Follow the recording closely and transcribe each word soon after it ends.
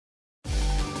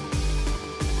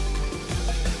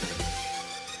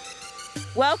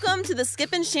Welcome to the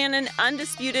Skip and Shannon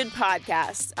Undisputed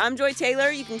podcast. I'm Joy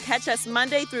Taylor. You can catch us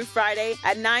Monday through Friday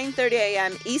at 9:30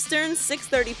 a.m. Eastern,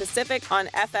 6:30 Pacific on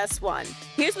FS1.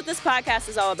 Here's what this podcast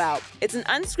is all about. It's an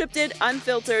unscripted,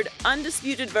 unfiltered,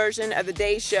 undisputed version of the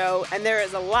day's show, and there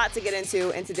is a lot to get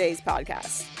into in today's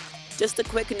podcast. Just a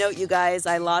quick note, you guys,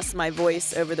 I lost my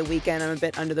voice over the weekend. I'm a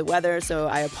bit under the weather, so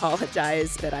I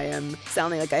apologize that I am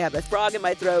sounding like I have a frog in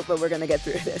my throat, but we're going to get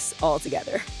through this all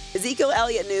together. Ezekiel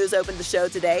Elliott news opened the show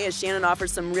today as Shannon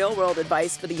offers some real-world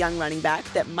advice for the young running back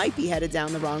that might be headed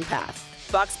down the wrong path.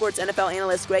 Fox Sports NFL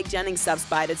analyst Greg Jennings stops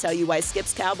by to tell you why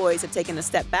Skip's Cowboys have taken a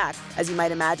step back. As you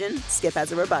might imagine, Skip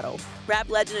has a rebuttal. Rap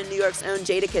legend and New York's own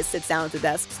Jadakiss sits down at the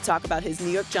desk to talk about his New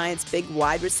York Giants' big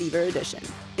wide receiver addition.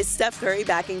 Is Steph Curry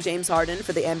backing James Harden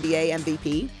for the NBA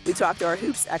MVP? We talked to our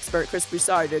hoops expert Chris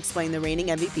Broussard to explain the reigning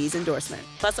MVP's endorsement.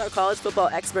 Plus, our college football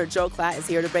expert Joel Klatt is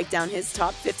here to break down his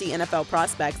top 50 NFL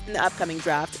prospects in the upcoming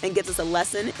draft and gives us a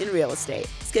lesson in real estate.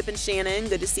 Skip and Shannon,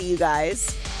 good to see you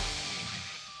guys.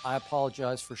 I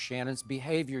apologize for Shannon's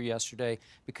behavior yesterday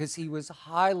because he was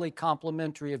highly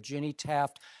complimentary of Jenny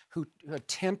Taft, who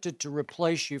attempted to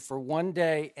replace you for one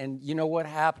day, and you know what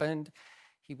happened?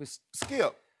 He was...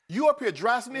 Skip, you up here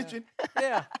dry snitching?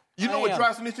 Yeah. You know what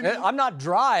dry snitching is? I'm not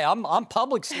dry. I'm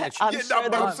public snitching.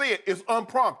 I'm saying it's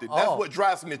unprompted. That's what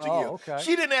dry snitching is. Okay.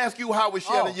 She didn't ask you how was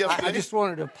Shannon yesterday. I just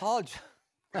wanted to apologize.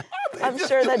 I'm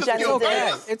sure that Jenny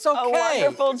did It's okay. a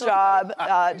wonderful job.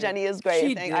 Jenny is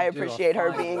great. I did appreciate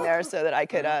her being there so that I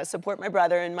could support my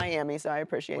brother in Miami, so I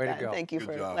appreciate Way to that. go. And thank you Good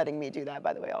for job. letting me do that,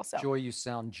 by the way, also. Joy, you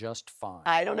sound just fine.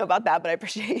 I don't know about that, but I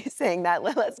appreciate you saying that.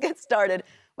 Let's get started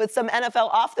with some NFL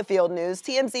off-the-field news.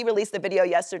 TMZ released a video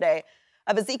yesterday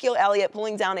of Ezekiel Elliott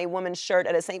pulling down a woman's shirt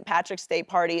at a St. Patrick's Day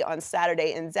party on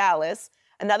Saturday in Dallas.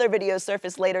 Another video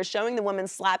surfaced later showing the woman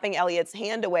slapping Elliott's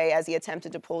hand away as he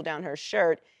attempted to pull down her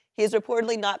shirt. He is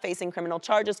reportedly not facing criminal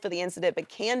charges for the incident, but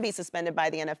can be suspended by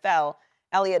the NFL.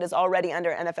 Elliott is already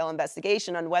under NFL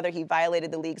investigation on whether he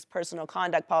violated the league's personal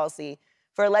conduct policy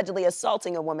for allegedly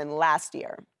assaulting a woman last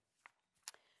year.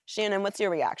 Shannon, what's your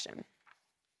reaction?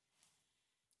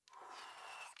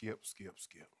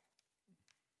 Skip.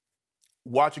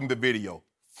 Watching the video.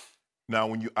 Now,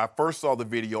 when I first saw the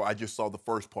video, I just saw the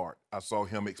first part. I saw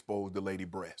him expose the lady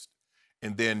breast.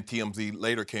 And then TMZ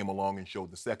later came along and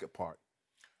showed the second part.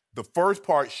 The first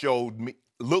part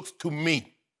looks to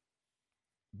me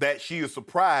that she is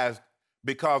surprised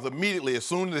because immediately, as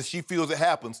soon as she feels it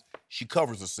happens, she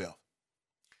covers herself.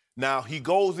 Now, he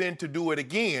goes in to do it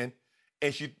again,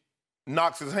 and she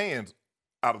knocks his hands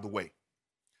out of the way.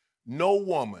 No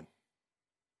woman,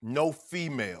 no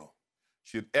female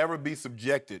should ever be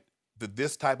subjected to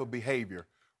this type of behavior,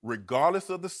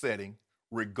 regardless of the setting,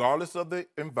 regardless of the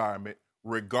environment,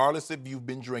 regardless if you've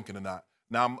been drinking or not.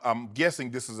 Now, I'm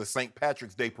guessing this is a St.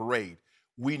 Patrick's Day parade.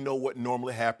 We know what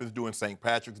normally happens during St.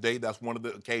 Patrick's Day. That's one of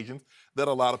the occasions that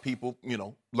a lot of people,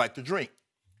 like to drink.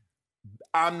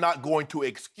 I'm not going to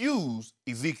excuse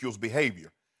Ezekiel's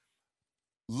behavior.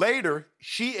 Later,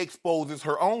 she exposes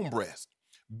her own breast.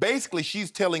 Basically, she's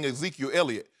telling Ezekiel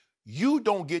Elliott, you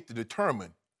don't get to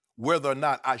determine whether or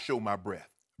not I show my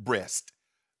breast.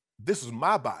 This is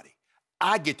my body.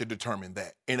 I get to determine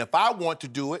that. And if I want to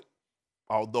do it,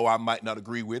 although I might not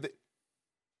agree with it,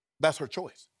 that's her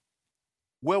choice.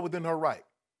 Well within her right.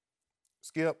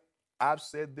 Skip, I've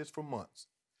said this for months.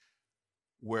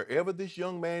 Wherever this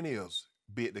young man is,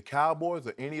 be it the Cowboys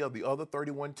or any of the other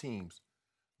 31 teams,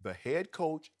 the head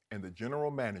coach and the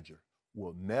general manager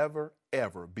will never,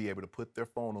 ever be able to put their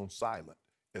phone on silent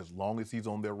as long as he's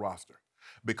on their roster.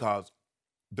 Because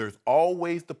there's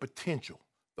always the potential,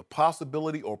 the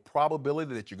possibility or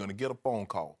probability that you're going to get a phone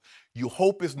call. You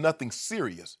hope it's nothing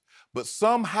serious, but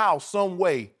somehow, some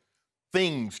way,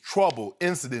 things, trouble,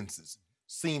 incidences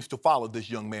seems to follow this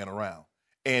young man around.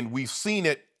 And we've seen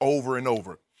it over and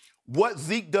over. What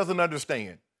Zeke doesn't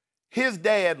understand, his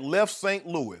dad left St.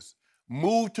 Louis,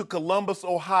 moved to Columbus,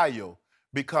 Ohio,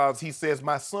 because he says,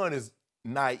 my son is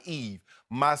naive.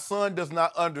 My son does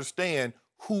not understand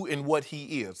who and what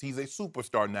he is. He's a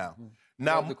superstar now.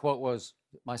 Now, the quote was,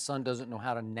 my son doesn't know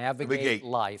how to navigate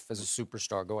life as a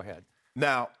superstar. Go ahead.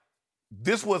 Now,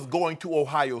 this was going to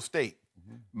Ohio State.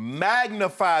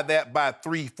 Magnify that by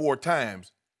 3-4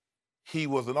 times. He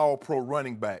was an all-pro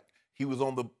running back. He was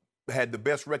had the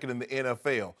best record in the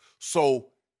NFL. So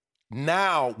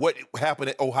now what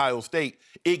happened at Ohio State,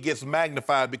 it gets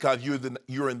magnified because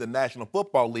you're in the National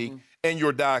Football League and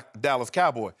you're a Dallas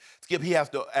Cowboy. Skip, he has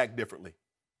to act differently.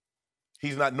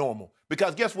 He's not normal.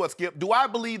 Because guess what, Skip? Do I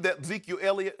believe that Ezekiel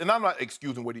Elliott, and I'm not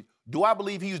excusing do I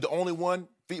believe he's the only one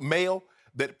male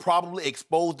that probably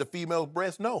exposed the female's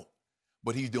breast? No.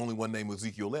 But he's the only one named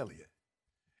Ezekiel Elliott.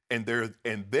 And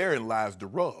therein lies the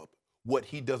rub, what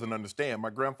he doesn't understand. My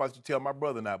grandfather used to tell my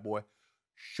brother and I, boy,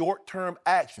 short-term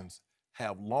actions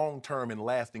have long-term and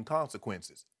lasting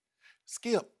consequences.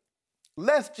 Skip,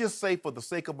 let's just say for the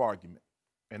sake of argument,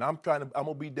 and I'm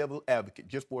gonna be devil's advocate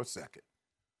just for a second.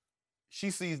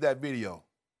 She sees that video.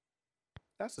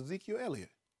 That's Ezekiel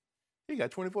Elliott. He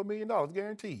got $24 million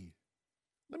guaranteed.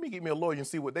 Let me get me a lawyer and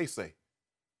see what they say.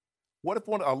 What if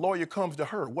a lawyer comes to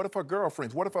her? What if her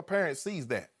girlfriends? What if her parents sees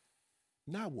that?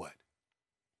 Now what?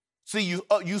 See,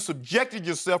 you subjected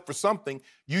yourself for something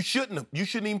you shouldn't have. You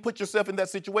shouldn't even put yourself in that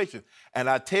situation. And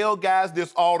I tell guys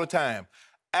this all the time.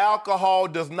 Alcohol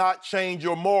does not change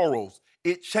your morals.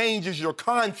 It changes your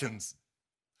conscience.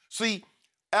 See,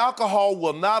 alcohol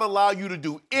will not allow you to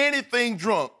do anything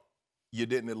drunk you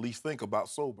didn't at least think about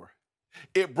sober.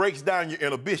 It breaks down your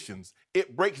inhibitions.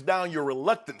 It breaks down your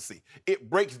reluctancy. It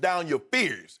breaks down your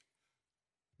fears.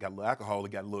 Got a little alcohol,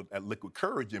 got a little liquid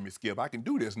courage in me, Skip. I can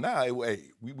do this now.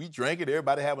 Hey, we drank it,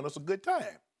 everybody having us a good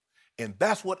time. And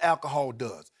that's what alcohol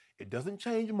does. It doesn't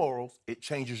change morals, it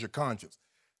changes your conscience.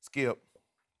 Skip,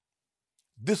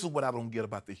 this is what I don't get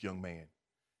about this young man.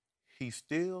 He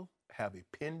still have a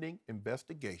pending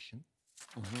investigation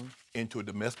into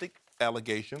domestic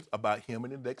allegations about him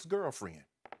and his ex-girlfriend.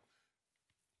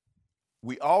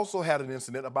 We also had an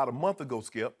incident about a month ago,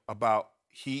 Skip, about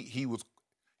he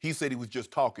said he was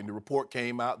just talking. The report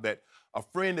came out that a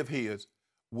friend of his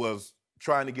was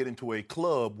trying to get into a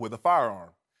club with a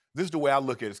firearm. This is the way I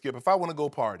look at it, Skip. If I want to go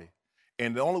party,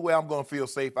 and the only way I'm going to feel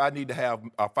safe, I need to have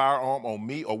a firearm on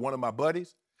me or one of my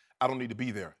buddies, I don't need to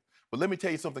be there. But let me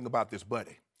tell you something about this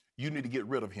buddy. You need to get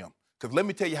rid of him. Because let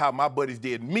me tell you how my buddies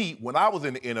did me when I was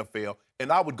in the NFL,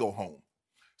 and I would go home.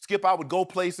 Skip, I would go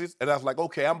places, and I was like,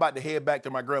 okay, I'm about to head back to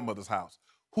my grandmother's house.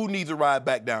 Who needs a ride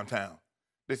back downtown?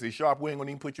 They say, Sharpe, we ain't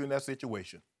gonna even put you in that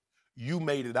situation. You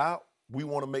made it out. We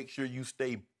want to make sure you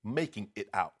stay making it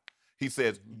out. He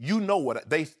says, you know what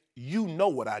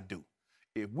I do.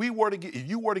 If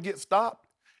you were to get stopped,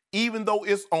 even though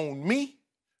it's on me,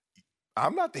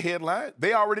 I'm not the headline.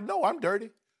 They already know I'm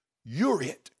dirty. You're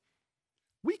it.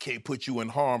 We can't put you in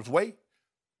harm's way.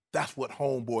 That's what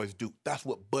homeboys do. That's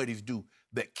what buddies do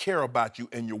that care about you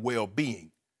and your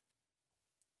well-being.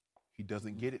 He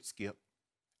doesn't get it, Skip.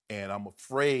 And I'm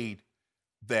afraid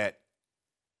that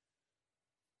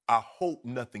I hope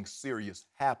nothing serious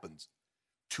happens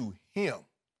to him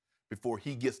before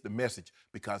he gets the message,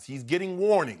 because he's getting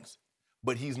warnings,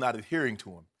 but he's not adhering to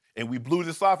them. And we blew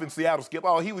this off in Seattle, Skip.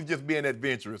 Oh, he was just being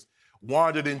adventurous,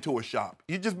 wandered into a shop.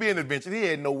 He's just being adventurous. He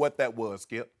didn't know what that was,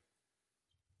 Skip.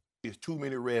 It's too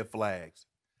many red flags.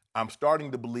 I'm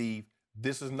starting to believe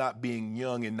this is not being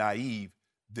young and naive.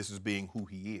 This is being who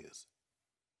he is.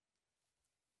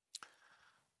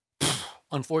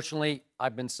 Unfortunately,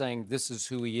 I've been saying this is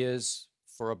who he is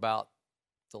for about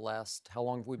the last, how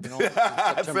long have we been on?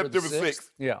 September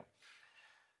 6th. Yeah.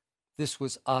 This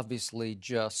was obviously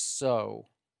just so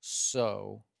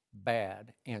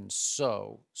bad and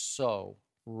so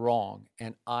wrong.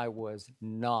 And I was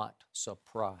not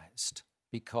surprised,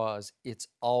 because it's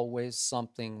always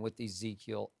something with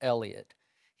Ezekiel Elliott.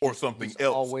 Or something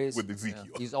else with Ezekiel.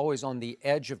 Yeah, he's always on the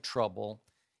edge of trouble,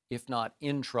 if not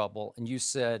in trouble. And you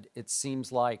said it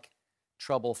seems like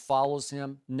trouble follows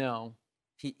him. No,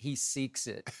 he seeks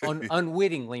it.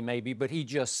 Unwittingly maybe, but he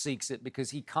just seeks it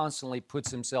because he constantly puts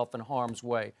himself in harm's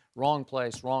way. Wrong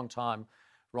place, wrong time,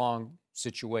 wrong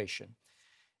situation.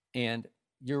 And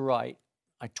you're right.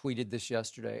 I tweeted this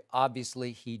yesterday.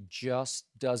 Obviously, he just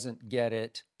doesn't get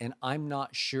it, and I'm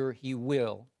not sure he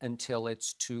will until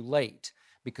it's too late,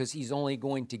 because he's only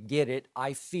going to get it,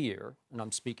 I fear, and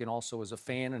I'm speaking also as a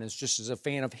fan and just as a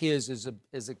fan of his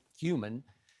as a human,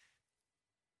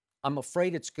 I'm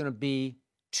afraid it's going to be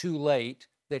too late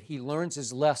that he learns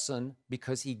his lesson,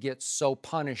 because he gets so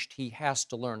punished he has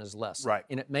to learn his lesson. Right.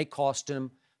 And it may cost him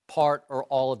part or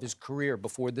all of his career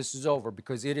before this is over,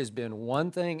 because it has been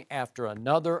one thing after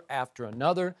another,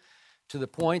 to the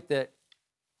point that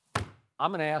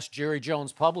I'm going to ask Jerry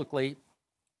Jones publicly,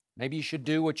 maybe you should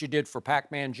do what you did for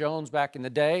Pac-Man Jones back in the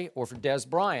day, or for Des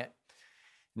Bryant.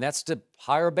 And that's to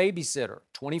hire a babysitter,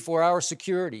 24-hour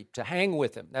security, to hang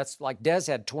with him. That's like Des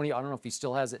had 20, I don't know if he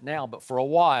still has it now, but for a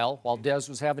while Des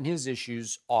was having his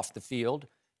issues off the field,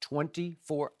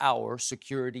 24-hour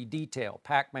security detail.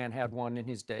 Pac-Man had one in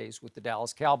his days with the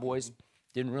Dallas Cowboys.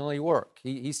 Didn't really work.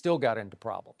 He still got into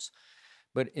problems.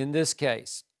 But in this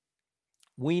case,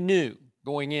 we knew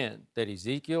going in that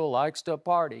Ezekiel likes to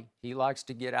party. He likes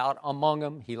to get out among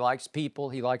them. He likes people.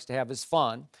 He likes to have his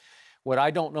fun. What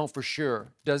I don't know for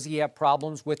sure, does he have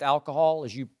problems with alcohol,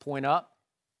 as you point up,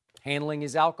 handling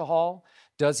his alcohol?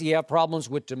 Does he have problems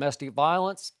with domestic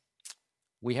violence?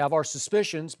 We have our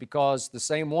suspicions because the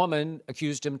same woman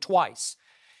accused him twice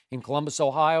in Columbus,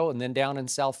 Ohio, and then down in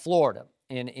South Florida.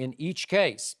 And in each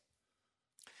case,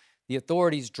 the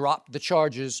authorities dropped the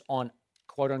charges on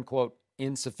quote-unquote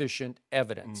insufficient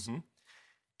evidence.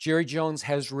 Jerry Jones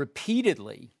has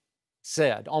repeatedly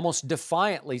said, almost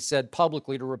defiantly said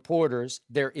publicly to reporters,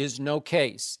 there is no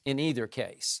case in either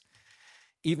case.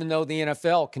 Even though the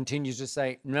NFL continues to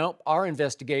say, nope, our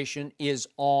investigation is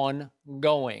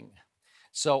ongoing.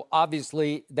 So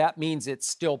obviously that means it's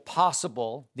still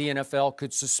possible the NFL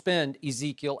could suspend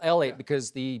Ezekiel Elliott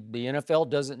because the NFL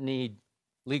doesn't need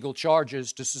legal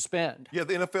charges to suspend. Yeah,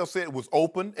 the NFL said it was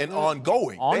open and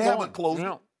ongoing. They haven't closed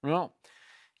it. No.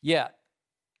 Yet,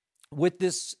 with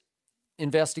this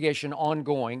investigation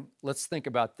ongoing, let's think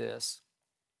about this.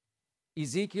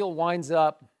 Ezekiel winds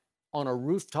up on a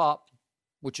rooftop,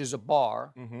 which is a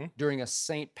bar, during a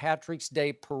St. Patrick's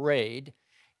Day parade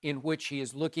in which he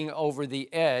is looking over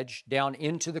the edge down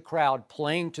into the crowd,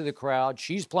 playing to the crowd.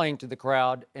 She's playing to the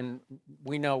crowd, and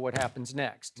we know what happens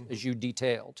next, as you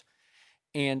detailed.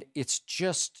 And it's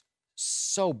just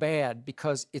so bad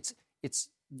because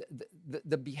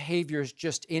the behavior is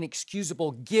just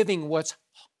inexcusable, given what's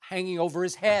hanging over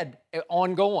his head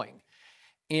ongoing.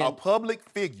 And a public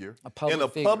figure in a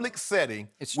public setting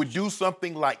would do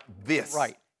something like this.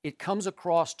 Right. It comes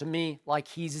across to me like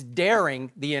he's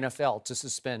daring the NFL to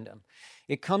suspend him.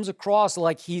 It comes across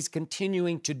like he's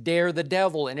continuing to dare the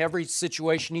devil in every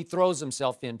situation he throws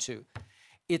himself into.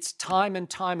 It's time and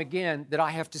time again that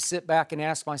I have to sit back and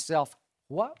ask myself,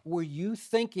 what were you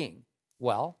thinking?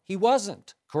 Well, he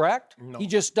wasn't, correct? No. He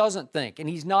just doesn't think, and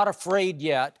he's not afraid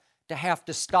yet to have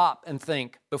to stop and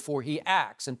think before he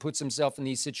acts and puts himself in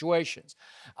these situations.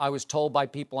 I was told by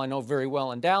people I know very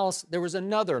well in Dallas, there was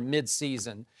another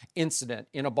mid-season incident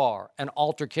in a bar, an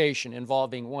altercation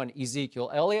involving one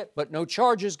Ezekiel Elliott, but no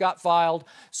charges got filed,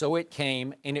 so it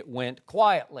came and it went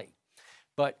quietly.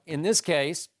 But in this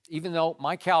case, even though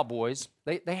my Cowboys,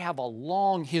 they have a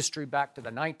long history back to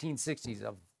the 1960s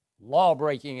of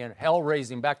law-breaking and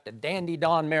hell-raising, back to Dandy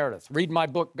Don Meredith. Read my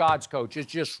book, God's Coach.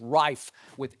 It's just rife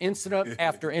with incident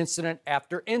after incident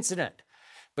after incident.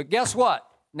 But guess what?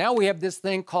 Now we have this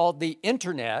thing called the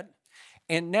internet,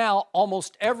 and now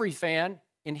almost every fan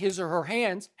in his or her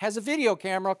hands has a video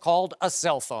camera called a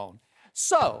cell phone.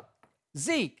 So,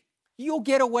 Zeke, you'll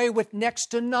get away with next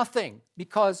to nothing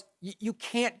because you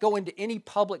can't go into any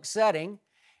public setting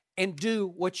and do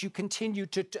what you continue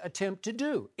to attempt to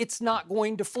do. It's not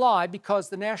going to fly because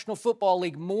the National Football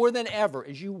League, more than ever,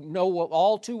 as you know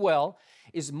all too well,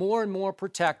 is more and more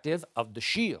protective of the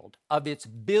shield, of its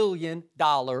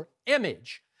billion-dollar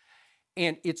image.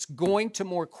 And it's going to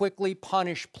more quickly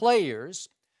punish players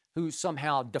who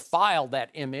somehow defile that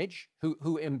image,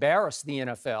 who embarrass the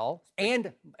NFL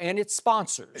and its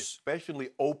sponsors.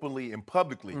 Especially openly and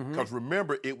publicly. Because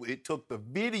remember, it took the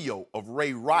video of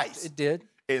Ray Rice. It did.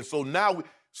 And so now,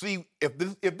 see, if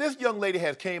this young lady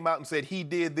has came out and said he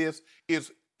did this,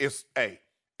 it's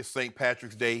St.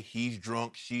 Patrick's Day, he's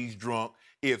drunk, she's drunk.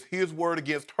 It's his word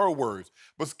against her words.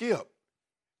 But Skip,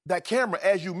 that camera,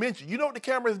 as you mentioned, you know what the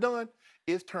camera has done?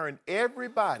 It's turned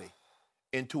everybody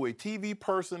into a TV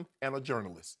person and a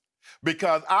journalist.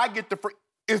 Because I get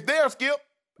it's there, Skip.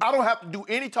 I don't have to do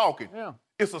any talking. Yeah.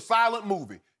 It's a silent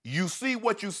movie. You see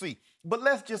what you see. But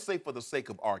let's just say, for the sake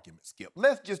of argument, Skip,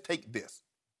 let's just take this.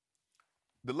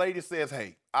 The lady says,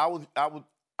 hey, I'm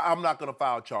not going to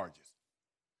file charges.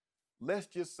 Let's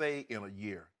just say in a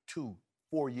year, 2,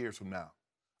 4 years from now,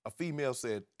 a female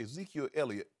said, Ezekiel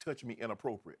Elliott touched me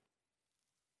inappropriate.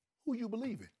 Who you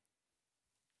believing?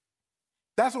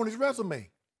 That's on his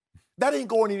resume. That ain't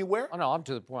going anywhere. Oh, no, I'm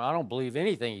to the point. I don't believe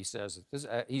anything he says.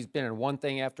 He's been in one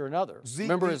thing after another.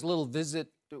 Remember his little visit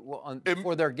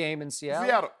for their game in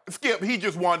Seattle? Skip, he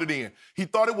just wandered in. He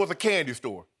thought it was a candy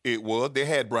store. It was. They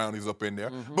had brownies up in there.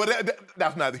 But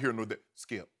that's neither here nor there.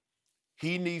 Skip,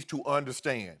 he needs to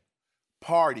understand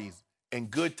parties and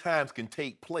good times can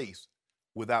take place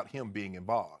without him being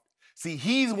involved. See,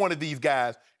 he's one of these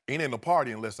guys, ain't in a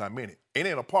party unless I'm in it. Ain't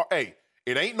in a party. Hey,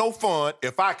 it ain't no fun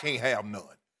if I can't have none.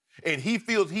 And he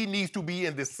feels he needs to be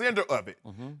in the center of it.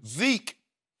 Zeke,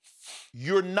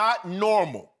 you're not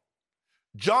normal.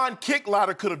 John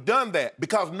Kicklighter could have done that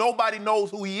because nobody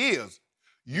knows who he is.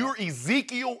 You're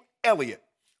Ezekiel Elliott,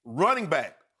 running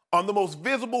back on the most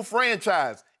visible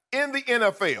franchise in the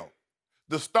NFL.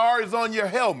 The star is on your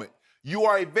helmet. You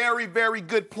are a very, very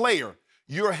good player.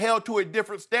 You're held to a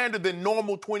different standard than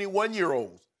normal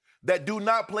 21-year-olds that do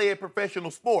not play a professional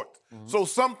sport. So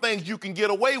some things you can get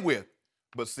away with.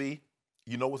 But see,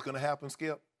 you know what's going to happen,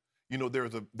 Skip? You know,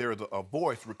 there's a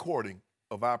voice recording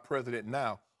of our president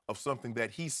now of something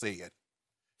that he said.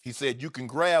 He said you can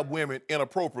grab women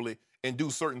inappropriately and do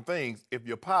certain things if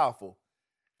you're powerful,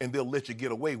 and they'll let you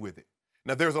get away with it.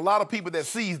 Now, there's a lot of people that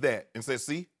sees that and says,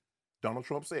 see, Donald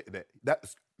Trump said that.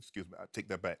 Excuse me, I take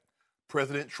that back.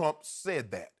 President Trump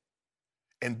said that.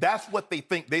 And that's what they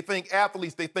think. They think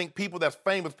athletes, they think people that's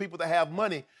famous, people that have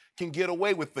money can get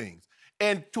away with things.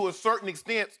 And to a certain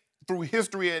extent, through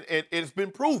history, and it's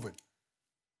been proven,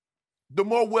 the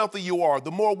more wealthy you are,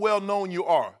 the more well-known you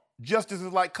are. Justice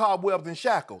is like cobwebs and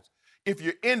shackles. If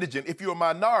you're indigent, if you're a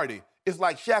minority, it's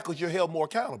like shackles, you're held more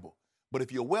accountable. But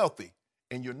if you're wealthy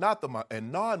and you're not a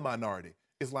non-minority,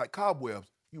 it's like cobwebs,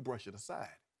 you brush it aside.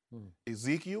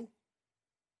 Ezekiel,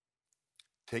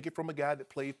 take it from a guy that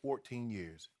played 14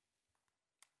 years.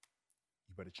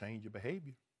 You better change your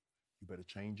behavior. You better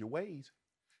change your ways.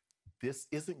 This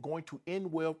isn't going to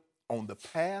end well on the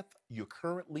path you're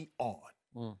currently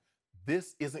on.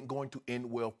 This isn't going to end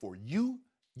well for you,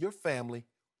 your family,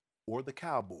 or the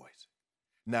Cowboys.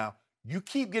 Now, you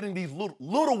keep getting these little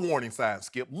warning signs,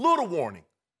 Skip, little warning.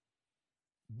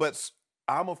 But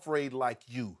I'm afraid, like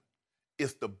you,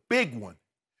 it's the big one.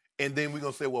 And then we're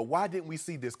going to say, well, why didn't we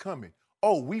see this coming?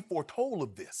 Oh, we foretold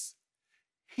of this.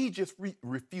 He just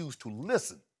refused to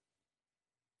listen.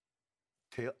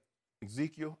 Tell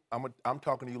Ezekiel, I'm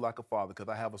talking to you like a father because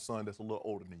I have a son that's a little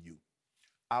older than you.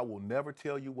 I will never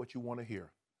tell you what you want to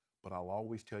hear, but I'll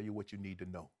always tell you what you need to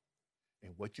know.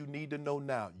 And what you need to know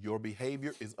now, your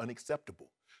behavior is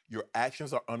unacceptable. Your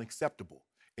actions are unacceptable.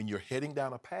 And you're heading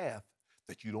down a path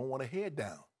that you don't want to head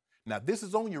down. Now, this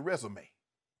is on your resume.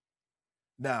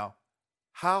 Now,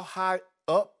 how high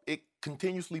up it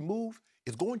continuously moves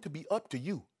is going to be up to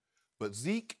you. But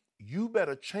Zeke, you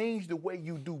better change the way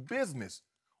you do business,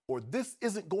 or this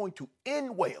isn't going to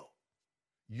end well.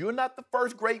 You're not the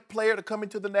first great player to come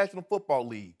into the National Football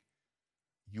League.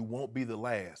 You won't be the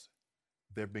last.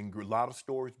 There have been a lot of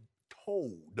stories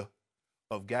told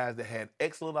of guys that had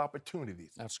excellent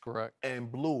opportunities. That's correct. And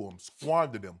blew them,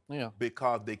 squandered them,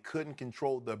 because they couldn't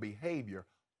control their behavior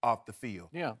off the field.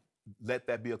 Yeah. Let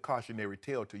that be a cautionary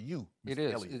tale to you, Mr. It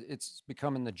is. Elliott. It's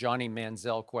becoming the Johnny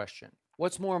Manziel question.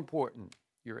 What's more important,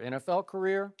 your NFL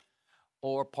career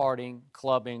or partying,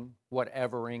 clubbing,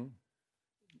 whatevering?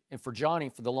 And for Johnny,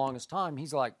 for the longest time,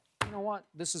 he's like, you know what?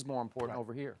 This is more important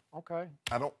over here. Okay.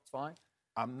 It's fine.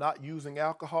 I'm not using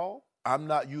alcohol. I'm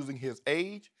not using his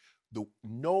age.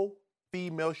 No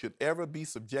female should ever be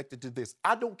subjected to this.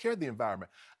 I don't care the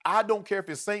environment. I don't care if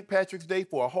it's St. Patrick's Day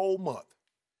for a whole month.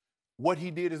 What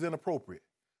he did is inappropriate.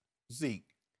 Zeke,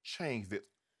 change this.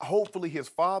 Hopefully his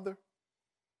father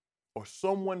or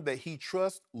someone that he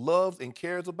trusts, loves, and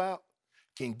cares about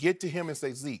can get to him and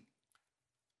say, Zeke,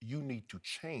 you need to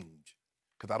change.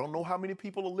 Because I don't know how many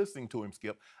people are listening to him,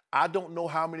 Skip. I don't know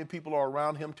how many people are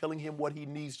around him telling him what he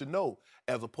needs to know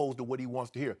as opposed to what he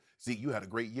wants to hear. Zeke, you had a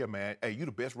great year, man. Hey, you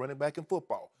the best running back in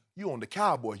football. You on the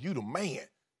Cowboys. You the man.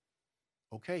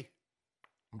 Okay.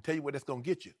 I'm going to tell you what that's going to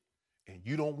get you. And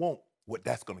you don't want what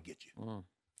that's going to get you.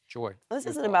 Joy. This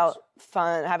isn't about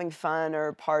fun, having fun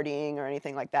or partying or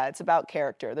anything like that. It's about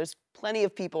character. There's plenty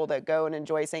of people that go and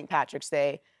enjoy St. Patrick's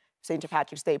Day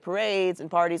parades and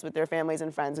parties with their families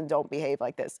and friends and don't behave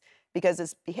like this because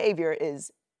this behavior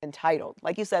is entitled.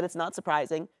 Like you said, it's not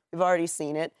surprising. We've already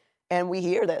seen it, and we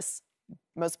hear this.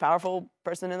 Most powerful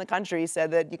person in the country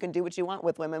said that you can do what you want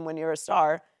with women when you're a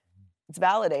star. It's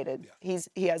validated.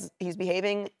 Yeah. He's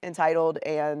behaving entitled,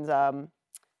 and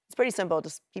it's pretty simple.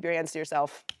 Just keep your hands to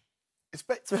yourself.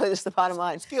 It's really just the bottom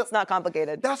line. Skip, it's not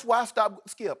complicated. That's why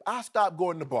I stopped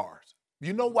going to bars.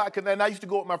 You know why? And I used to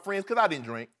go with my friends because I didn't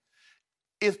drink.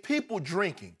 It's people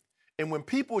drinking. And when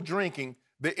people drinking,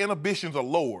 their inhibitions are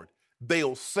lowered.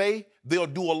 They'll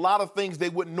do a lot of things they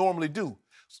wouldn't normally do.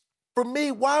 For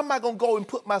me, why am I going to go and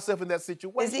put myself in that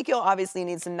situation? Ezekiel obviously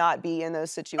needs to not be in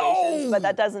those situations, but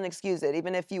that doesn't excuse it.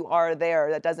 Even if you are there,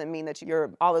 that doesn't mean that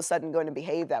you're all of a sudden going to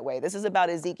behave that way. This is about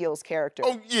Ezekiel's character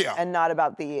and not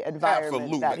about the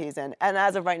environment that he's in. And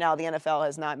as of right now, the NFL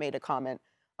has not made a comment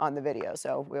on the video,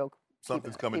 so we'll keep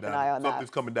an eye on that. Something's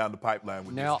coming down the pipeline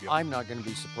with now, I'm not going to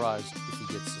be surprised if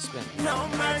he gets suspended. No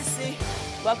mercy.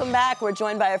 Welcome back. We're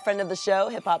joined by a friend of the show,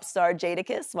 hip-hop star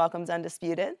Jadakiss. Welcome to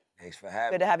Undisputed. Thanks for having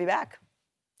me. Good to have you back.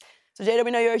 So, Jada, we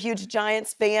know you're a huge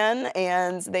Giants fan,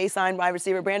 and they signed wide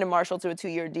receiver Brandon Marshall to a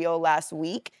 2-year deal last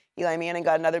week. Eli Manning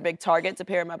got another big target to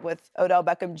pair him up with Odell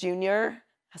Beckham Jr.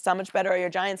 How much better are your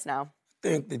Giants now? I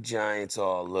think the Giants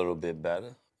are a little bit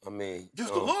better. I mean...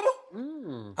 Just a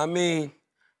little? I mean...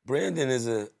 Brandon is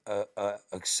a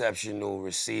exceptional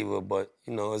receiver, but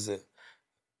you know,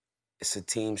 it's a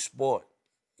team sport.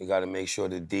 You got to make sure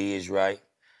the D is right,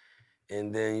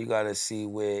 and then you got to see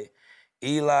where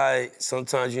Eli,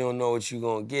 sometimes you don't know what you're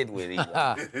gonna get with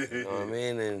Eli. You know what I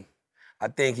mean? And I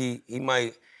think he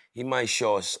might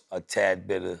show us a tad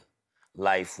bit of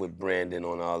life with Brandon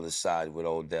on the other side with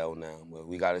Odell now, but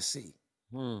we gotta see.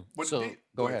 So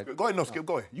go ahead. Go ahead. No, Skip.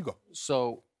 Go ahead. You go.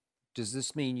 So does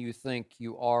this mean you think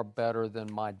you are better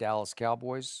than my Dallas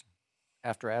Cowboys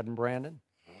after adding Brandon?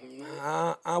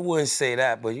 I wouldn't say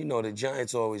that, but you know the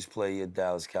Giants always play your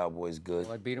Dallas Cowboys good.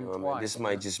 Well, I beat them You know what I mean? twice. This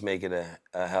might just make it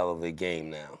a hell of a game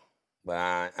now, but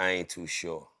I ain't too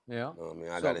sure. Yeah. You know what I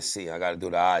mean? I gotta see. I gotta do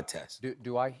the eye test.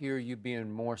 Do I hear you being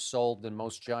more sold than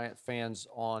most Giant fans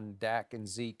on Dak and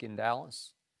Zeke in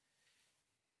Dallas?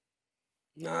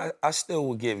 No, I still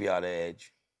would give y'all the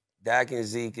edge. Dak and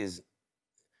Zeke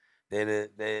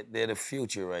they're the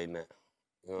future right now.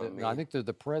 You know what I mean? I think they're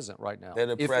the present right now. They're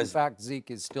the if present. in fact Zeke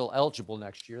is still eligible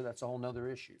next year, that's a whole nother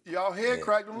issue. Y'all head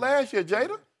cracked them last year,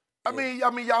 Jada. I mean,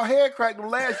 y'all head cracked them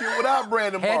last year without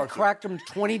Brandon Marshall. Head cracked them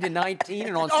 20-19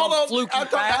 and on Hold some on, fluky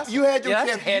pass. You had your Yeah,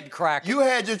 that's chance. head cracked. You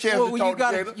had your chance to talk to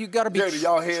Jada. You got to be Jada,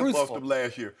 y'all head truthful. bust them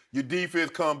last year. Your defense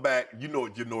come back. You know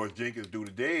what Janoris Jenkins do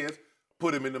today is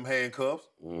put him in them handcuffs.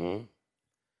 Mm-hmm.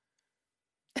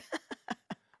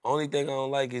 Only thing I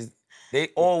don't like is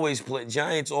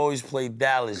Giants always play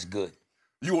Dallas good.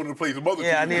 You wanted to play some other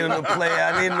Yeah, I teams. need them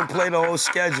to play the whole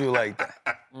schedule like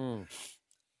that.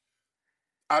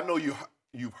 I know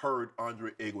you've heard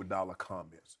Andre Iguodala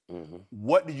comments. Mm-hmm.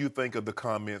 What do you think of the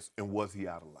comments, and was he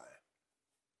out of line?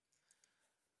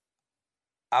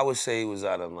 I would say he was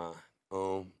out of line.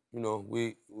 You know,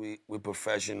 we're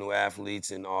professional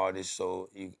athletes and artists, so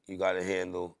you got to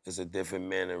handle. It's a different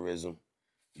mannerism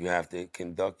you have to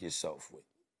conduct yourself with.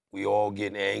 We all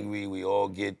get angry. We all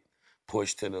get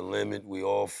pushed to the limit. We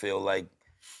all feel like,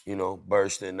 you know,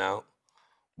 bursting out.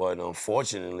 But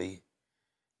unfortunately,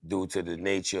 due to the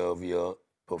nature of your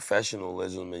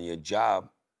professionalism and your job,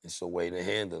 it's a way to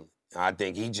handle it. And I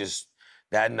think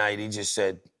that night he just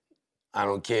said, I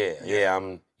don't care. Yeah,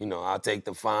 I'll take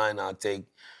the fine. I'll take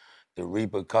the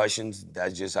repercussions.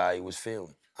 That's just how he was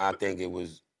feeling. I think it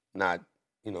was not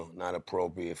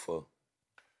appropriate for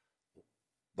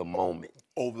the moment.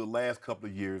 Over the last couple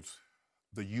of years,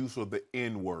 the use of the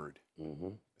N-word,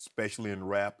 especially in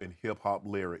rap and hip-hop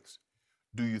lyrics,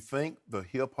 do you think the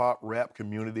hip-hop rap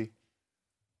community,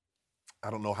 I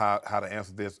don't know how to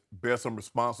answer this, bear some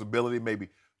responsibility, maybe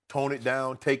tone it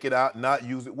down, take it out, not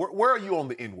use it? Where are you on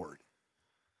the N-word?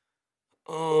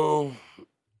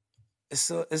 It's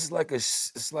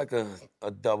like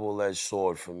a double-edged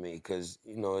sword for me because,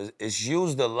 you know, it's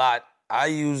used a lot. I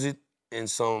use it in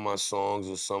some of my songs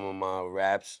or some of my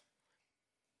raps.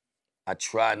 I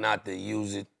try not to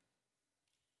use it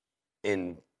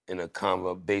in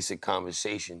a basic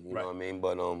conversation, you know what I mean?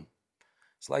 But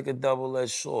it's like a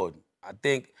double-edged sword. I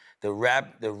think the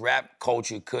rap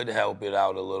culture could help it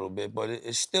out a little bit, but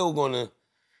it's still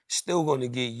gonna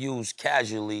get used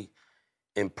casually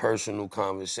in personal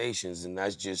conversations, and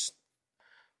that's just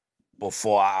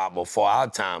before our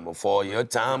time, before your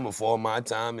time, before my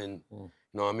time, and you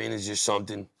know what I mean? It's just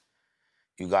something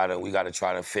we gotta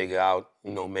try to figure out,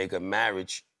 you know, make a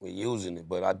marriage with using it.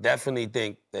 But I definitely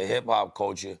think the hip-hop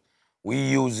culture, we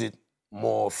use it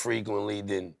more frequently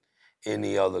than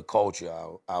any other culture.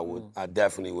 I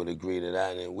definitely would agree to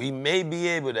that. And we may be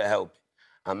able to help it.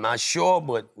 I'm not sure,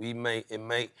 but we may,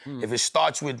 if it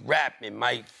starts with rap, we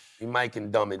might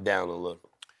can dumb it down a little.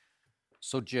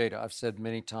 So Jada, I've said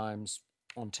many times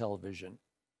on television,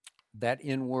 that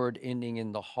N-word ending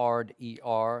in the hard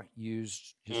ER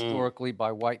used historically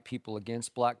by white people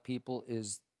against black people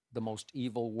is the most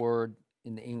evil word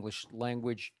in the English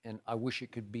language, and I wish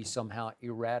it could be somehow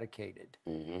eradicated.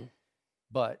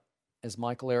 But as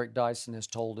Michael Eric Dyson has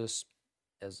told us,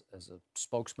 as a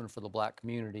spokesman for the black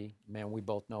community, man we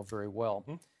both know very well,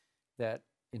 that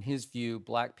in his view,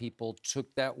 black people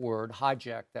took that word,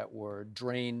 hijacked that word,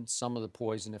 drained some of the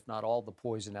poison, if not all the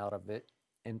poison out of it,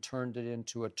 and turned it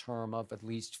into a term of at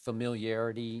least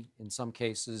familiarity, in some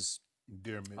cases,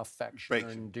 Endearment. affection or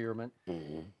endearment.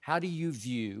 How do you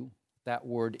view that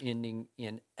word ending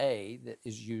in A that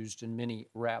is used in many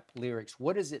rap lyrics?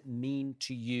 What does it mean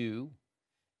to you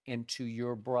and to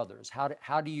your brothers?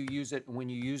 How do you use it? And when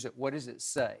you use it, what does it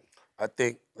say? I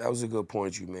think that was a good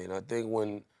point you made. I think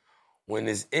when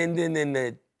it's ending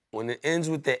when it ends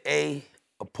with the A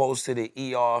opposed to the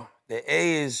ER, the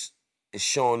A is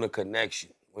showing the connection.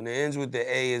 When it ends with the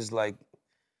A, is like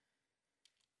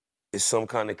it's some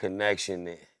kind of connection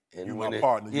there. And you when my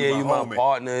partner. Yeah, you my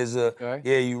partner. Is Okay.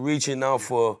 Yeah, you reaching out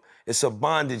for. It's a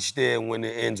bondage there when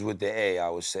it ends with the A, I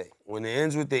would say. When it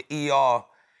ends with the ER,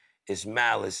 it's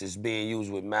malice. It's being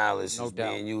used with malice. No it's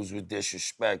doubt. being used with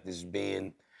disrespect. It's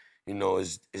being, you know,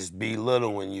 is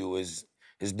belittling you, is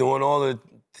doing all the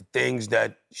things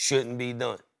that shouldn't be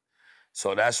done.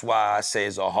 So that's why I say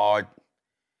it's a hard.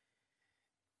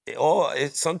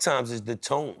 Sometimes it's the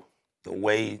tone, the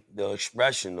way, the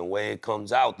expression, the way it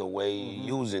comes out, the way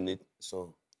you're using it.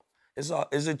 So it's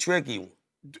a tricky one.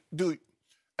 Dude,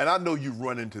 and I know you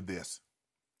run into this.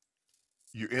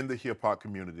 You're in the hip hop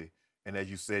community, and as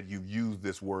you said, you've used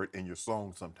this word in your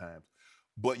song sometimes.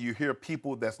 But you hear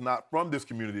people that's not from this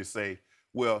community say,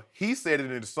 well, he said it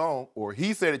in the song, or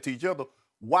he said it to each other.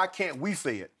 Why can't we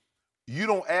say it? You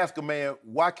don't ask a man,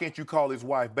 why can't you call his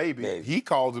wife baby? He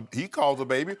calls her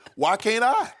baby. Why can't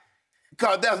I?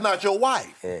 Because that's not your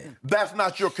wife. Yeah. That's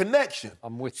not your connection.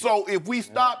 I'm with you. you. So if we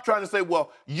stop trying to say,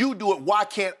 well, you do it, why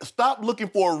can't, stop looking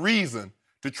for a reason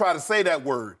to try to say that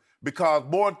word. Because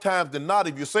more times than not,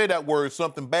 if you say that word,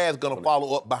 something bad's gonna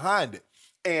follow up behind it.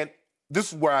 And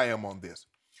this is where I am on this.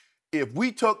 If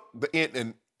we took the end,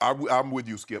 and I'm with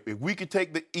you, Skip, if we could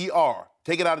take the ER,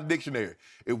 take it out of the dictionary,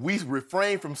 if we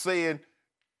refrain from saying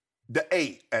the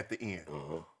A at the end,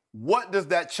 what does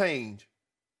that change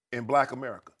in Black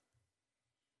America?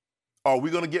 Are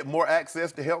we gonna get more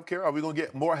access to health care? Are we gonna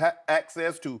get more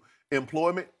access to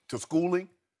employment, to schooling?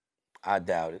 I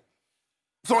doubt it.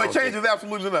 So it changes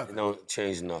absolutely nothing. It don't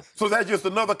change nothing. So that's just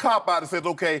another cop-out that says,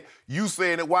 okay, you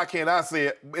saying it, why can't I say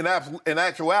it? In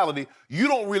actuality, you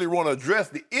don't really want to address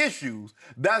the issues.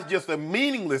 That's just a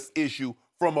meaningless issue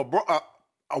from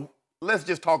let's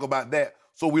just talk about that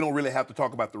so we don't really have to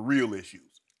talk about the real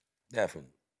issues.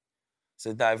 Definitely. It's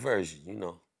a diversion, you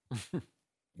know.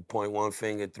 You point one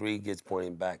finger, three gets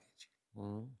pointing back at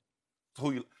you.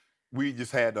 So we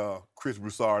just had Chris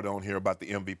Broussard on here about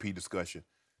the MVP discussion.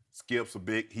 Skip's a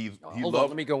big, Hold on,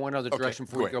 let me go one other direction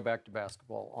before we ahead. go back to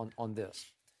basketball on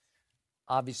this.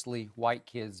 Obviously, white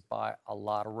kids buy a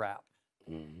lot of rap.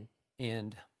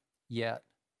 And yet,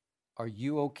 are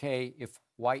you okay if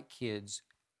white kids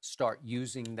start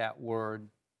using that word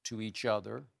to each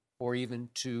other or even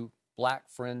to Black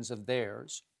friends of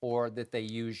theirs, or that they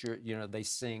use they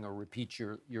sing or repeat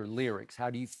your lyrics? How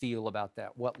do you feel about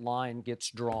that? What line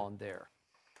gets drawn there?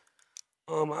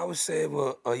 I would say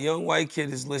if a young white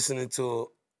kid is listening to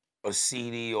a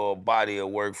CD or a body of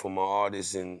work from an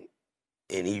artist and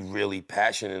he really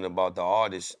passionate about the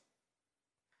artist,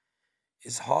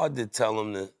 it's hard to tell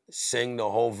him to sing the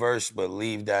whole verse but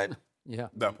leave that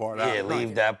that part out. Yeah,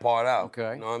 leave that part out.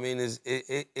 Okay. You know what I mean?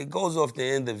 It goes off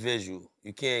the individual.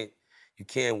 You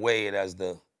can't weigh it as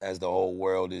the whole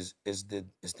world. It's the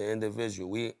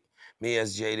individual. Me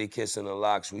as Jada Kiss and the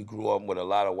Locks, we grew up with a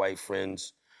lot of white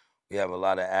friends. We have a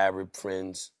lot of Arab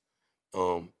friends,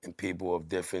 and people of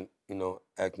different,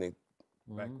 ethnic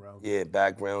Background. Yeah,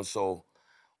 background. So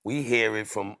we hear it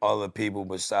from other people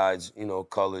besides,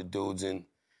 colored dudes, and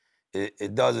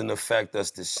it doesn't affect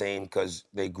us the same because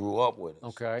they grew up with us.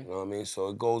 Okay. You know what I mean? So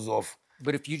it goes off.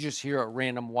 But if you just hear a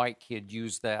random white kid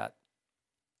use that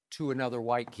to another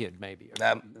white kid, maybe.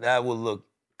 That would look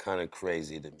kind of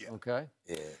crazy to me. Okay.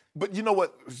 Yeah. But you know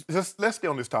what? Let's stay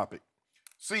on this topic.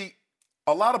 See,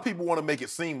 a lot of people want to make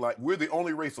it seem like we're the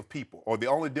only race of people or the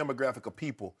only demographic of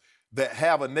people that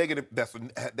have a negative,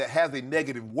 that has a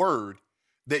negative word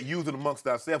that use it amongst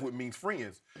ourselves, which means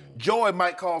friends. Joy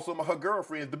might call some of her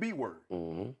girlfriends the B word.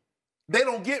 They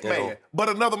don't get mad, but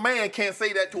another man can't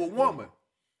say that to a woman.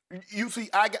 You see,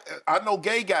 I know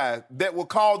gay guys that will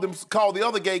call the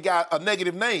other gay guy a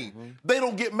negative name. They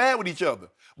don't get mad with each other.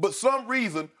 But some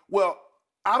reason,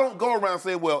 I don't go around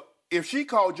saying, if she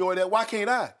called Joy that, why can't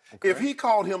I? Okay. If he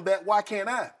called him that, why can't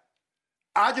I?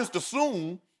 I just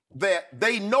assume that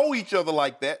they know each other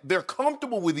like that. They're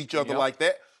comfortable with each other like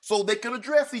that, so they can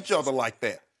address each other like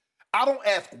that. I don't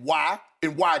ask why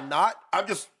and why not.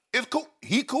 It's cool.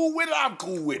 He cool with it, I'm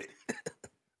cool with it.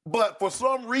 But for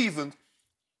some reason,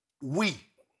 we,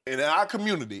 in our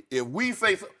community, if we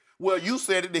say, you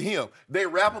said it to him, they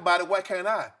rap about it, why can't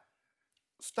I?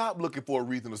 Stop looking for a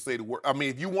reason to say the word. I mean,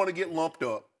 if you want to get lumped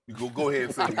up, you go ahead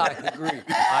and say it.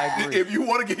 I agree. If you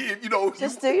want to get,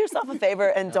 Just do yourself a favor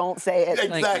and don't say it.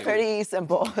 Exactly. It's pretty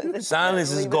simple.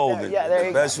 Silence is golden. Yeah, there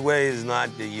you go. Best way is not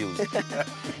to use it.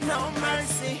 No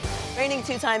mercy. Reigning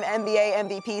two-time NBA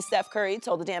MVP Steph Curry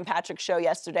told the Dan Patrick Show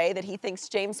yesterday that he thinks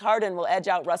James Harden will edge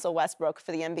out Russell Westbrook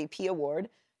for the MVP award.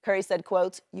 Curry said,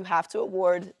 quote, "You have to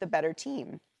award the better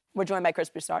team." We're joined by Chris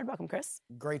Broussard. Welcome, Chris.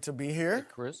 Great to be here. Hey,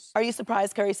 Chris. Are you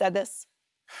surprised Curry said this?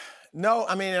 No,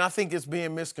 I mean, and I think it's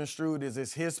being misconstrued as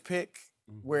it's his pick,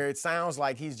 where it sounds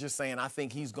like he's just saying, I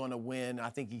think he's going to win.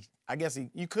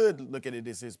 You could look at it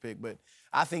as his pick, but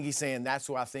I think he's saying that's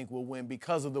who I think will win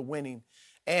because of the winning.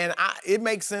 And it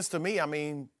makes sense to me. I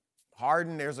mean,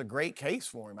 Harden, there's a great case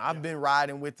for him. I've been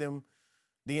riding with him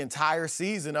the entire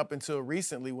season up until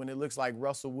recently when it looks like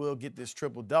Russell will get this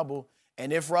triple-double.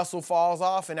 And if Russell falls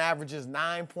off and averages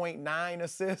 9.9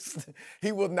 assists,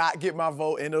 he will not get my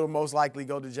vote, and it'll most likely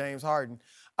go to James Harden.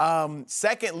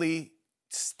 Secondly,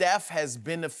 Steph has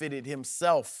benefited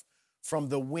himself from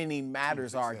the winning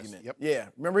matters argument. Yep. Yeah.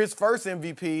 Remember his first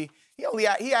MVP,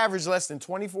 he averaged less than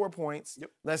 24 points,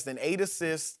 less than 8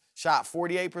 assists, shot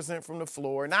 48% from the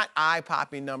floor. Not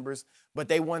eye-popping numbers, but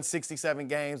they won 67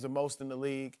 games, the most in the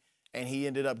league, and he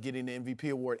ended up getting the MVP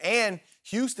award. And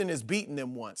Houston has beaten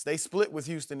them once. They split with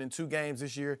Houston in 2 games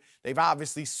this year. They've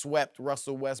obviously swept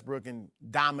Russell Westbrook and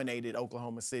dominated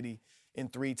Oklahoma City in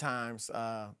 3 times.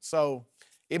 So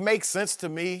it makes sense to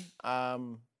me.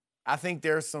 I think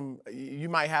there's you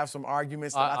might have some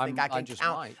arguments that I think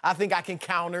I can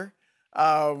counter.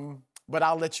 But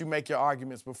I'll let you make your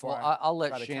arguments before I'll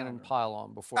let Shannon pile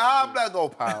on before. I'm not going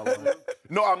to pile on.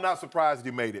 No, I'm not surprised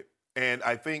you made it. And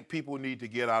I think people need to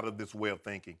get out of this way of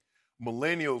thinking.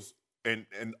 Millennials and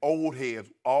old heads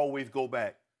always go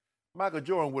back. Michael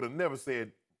Jordan would have never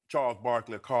said Charles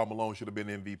Barkley or Karl Malone should have been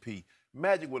MVP.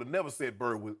 Magic would have never said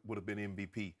Bird would have been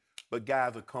MVP. But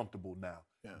guys are comfortable now.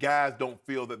 Yeah. Guys don't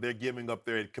feel that they're giving up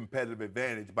their competitive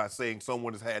advantage by saying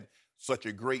someone has had such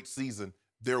a great season,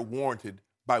 they're warranted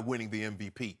by winning the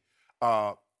MVP.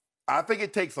 I think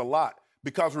it takes a lot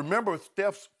because remember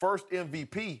Steph's first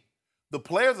MVP, the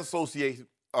Players Association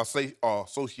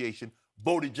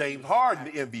voted James Harden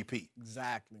the MVP.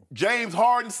 Exactly. James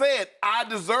Harden said, I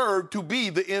deserve to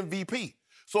be the MVP.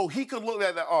 So he could look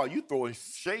at that, oh, you throwing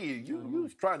shade. You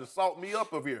trying to salt me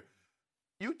up over here.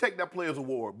 You take that Players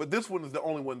Award, but this one is the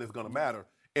only one that's going to matter.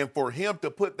 And for him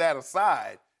to put that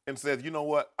aside and says, you know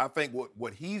what, I think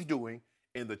what he's doing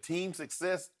and the team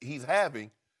success he's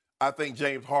having, I think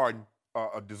James Harden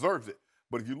deserves it.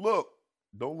 But if you look,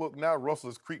 don't look now, Russell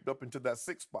has creeped up into that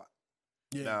 6th spot.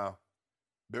 Yeah. Now,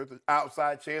 there's an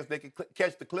outside chance they can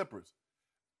catch the Clippers.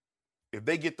 If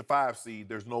they get the 5 seed,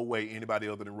 there's no way anybody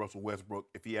other than Russell Westbrook,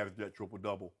 if he averages that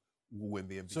triple-double, will win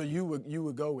the MVP. So you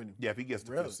would go with him? Yeah, if he gets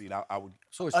the 5th seed, I would.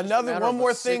 So it's one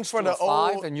more thing for the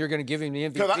old. And you're going to give him the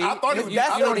MVP? Because I thought it was.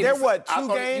 They're what, 2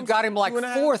 games? You got him like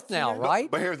 4th now,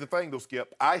 right? But here's the thing, though,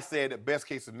 Skip. I said at best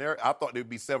case scenario, I thought they'd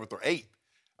be 7th or 8th.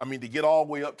 I mean, to get all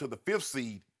the way up to the 5th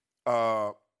seed,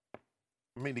 to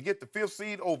get the 5th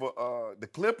seed over the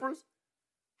Clippers.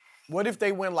 What if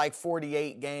they win like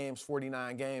 48 games,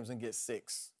 49 games, and get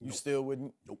 6? You still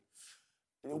wouldn't? Nope.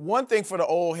 One thing for the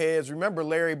old heads, remember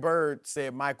Larry Bird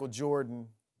said Michael Jordan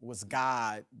was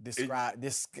God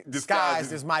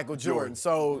disguised as Michael Jordan.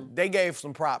 So they gave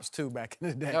some props, too, back in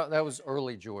the day. That was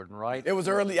early Jordan, right? It was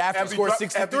early after he scored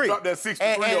 63. After he dropped that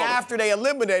 63 and after they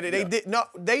eliminated,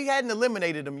 they hadn't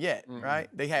eliminated him yet, right?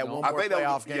 They had one more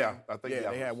playoff game. Yeah, I think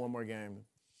they had one more game.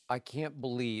 I can't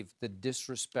believe the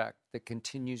disrespect that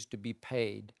continues to be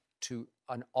paid to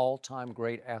an all-time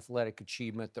great athletic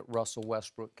achievement that Russell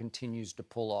Westbrook continues to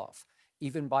pull off,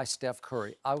 even by Steph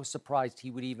Curry. I was surprised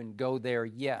he would even go there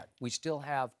yet. We still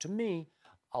have, to me,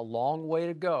 a long way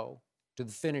to go to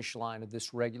the finish line of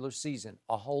this regular season.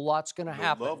 A whole lot's going to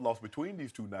happen. Love lost between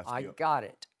these two now. I got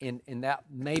it. And that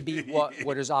may be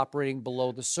what is operating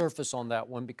below the surface on that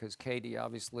one because KD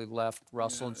obviously left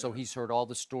Russell, and so he's heard all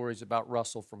the stories about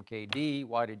Russell from KD.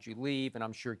 Why did you leave? And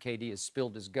I'm sure KD has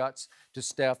spilled his guts to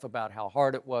Steph about how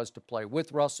hard it was to play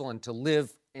with Russell and to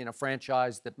live in a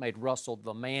franchise that made Russell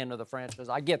the man of the franchise.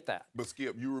 I get that. But,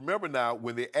 Skip, you remember now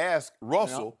when they asked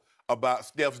Russell about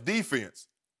Steph's defense.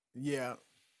 Yeah.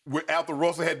 After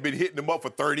Russell had been hitting them up for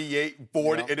 38 and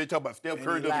 40, and they talk about Steph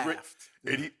Curry doesn't great.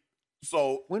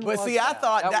 I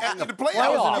thought that after the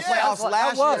playoffs.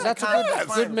 Last year. That's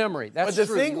a good memory. That's true.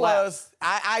 But the thing was,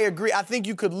 I agree. I think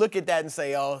you could look at that and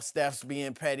say, oh, Steph's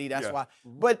being petty. That's why.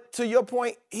 But to your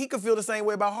point, he could feel the same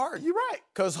way about Harden. You're right.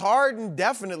 Because Harden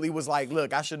definitely was like,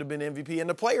 look, I should have been MVP, and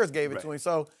the players gave it to him.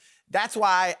 So that's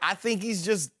why I think he's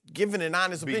just giving an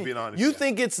honest opinion. Being honest, you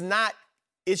think it's not,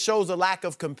 it shows a lack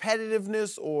of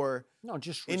competitiveness or no,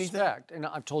 just anything? Respect. And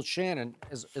I've told Shannon,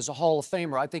 as a Hall of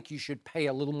Famer, I think you should pay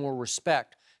a little more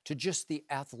respect to just the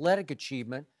athletic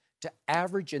achievement to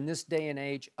average in this day and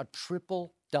age a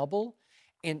triple-double.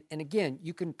 And again,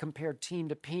 you can compare team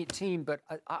to team, but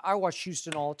I watch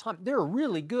Houston all the time. They're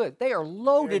really good. They are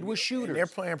loaded with shooters. And they're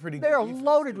playing pretty good. They're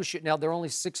loaded with shooters. Now, they're only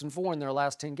 6-4 in their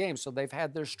last 10 games, so they've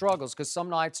had their struggles because some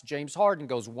nights James Harden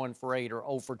goes 1 for 8 or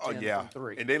 0 for 10 from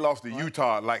 3. And they lost to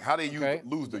Utah. Like, how did you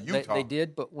lose to Utah? They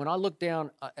did, but when I look down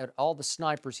at all the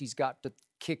snipers he's got to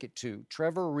kick it to,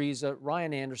 Trevor Ariza,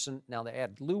 Ryan Anderson, now they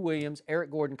add Lou Williams, Eric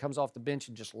Gordon comes off the bench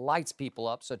and just lights people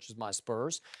up, such as my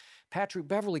Spurs. Patrick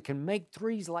Beverley can make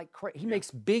threes like crazy. He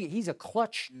makes big, he's a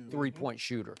clutch three-point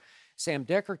shooter. Sam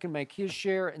Decker can make his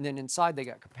share, and then inside they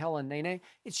got Capella and Nene.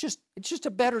 It's just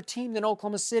a better team than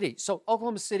Oklahoma City. So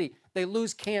Oklahoma City, they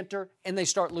lose Cantor and they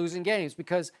start losing games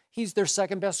because he's their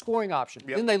second best scoring option.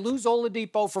 Then they lose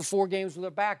Oladipo for 4 games with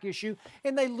a back issue,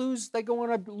 and they go on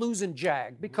a losing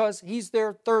jag because he's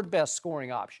their third best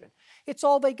scoring option. It's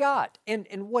all they got. And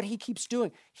what he keeps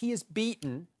doing, he has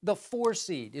beaten the 4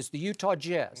 seed, is the Utah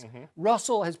Jazz.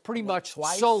 Russell has pretty much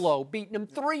solo beaten him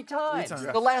 3 times.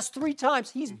 The last 3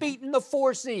 times, he's beaten the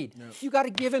 4 seed. You got to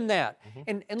give him that.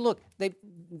 And look,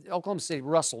 Oklahoma City,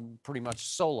 Russell pretty much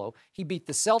solo. He beat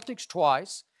the Celtics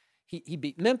twice. He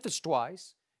beat Memphis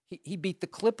twice. He beat the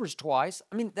Clippers twice.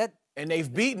 I mean, that. And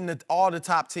they've beaten all the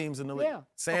top teams in the league.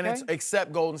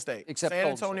 Except Golden State. Except San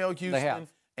Golden Antonio, State. Houston,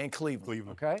 and Cleveland.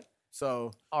 Okay.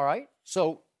 So. All right.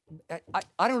 So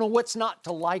I don't know what's not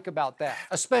to like about that,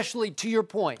 especially to your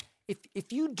point.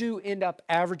 If you do end up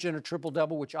averaging a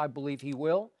triple-double, which I believe he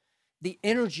will, the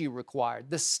energy required,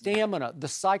 the stamina, the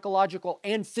psychological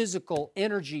and physical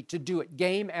energy to do it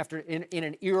game after in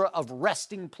an era of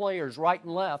resting players right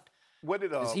and left.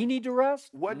 Does he need to rest?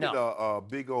 What did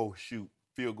Big O shoot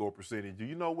field goal percentage? Do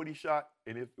you know what he shot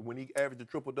and when he averaged a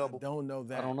triple-double? I don't know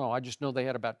that. I don't know. I just know they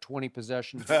had about 20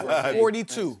 possessions.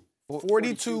 42.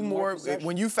 42 more.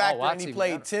 When you factor in he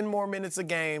played better. 10 more minutes a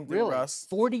game than Russ.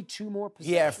 42 more possessions.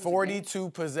 He had 42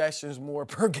 possessions more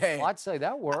per game. Well, I'd say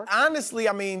that worked. Honestly,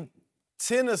 I mean,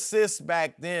 10 assists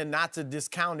back then, not to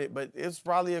discount it, but it's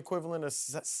probably equivalent of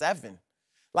 7.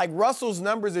 Like Russell's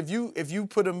numbers, if you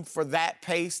put him for that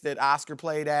pace that Oscar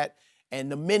played at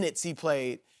and the minutes he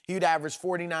played, he would average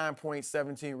 49 points,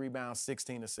 17 rebounds,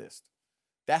 16 assists.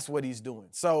 That's what he's doing.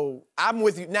 So I'm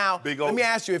with you. Now, let me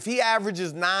ask you, if he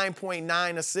averages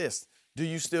 9.9 assists, do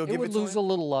you still give it to him? It would lose a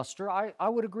little luster. I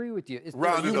would agree with you.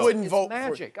 You wouldn't vote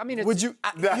magic. For, I mean, it's, would you?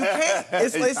 You can't.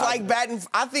 It's like batting.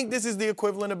 I think this is the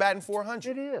equivalent of batting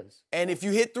 400. It is. And if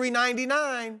you hit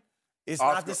 399, it's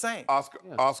not the same.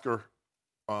 Oscar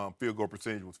field goal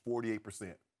percentage was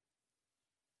 48%.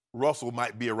 Russell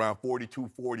might be around 42,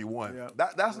 41. Yeah.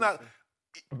 That's not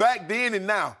back then and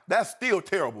now. That's still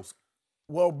terrible.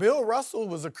 Well, Bill Russell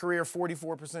was a career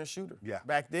 44% shooter. Yeah.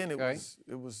 Back then it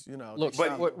was you know. Look,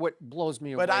 but what blows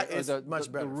me away is are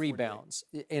the rebounds.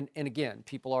 And again,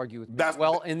 people argue with me.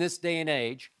 Well, in this day and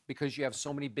age, because you have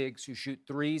so many bigs who shoot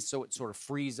threes, so it sort of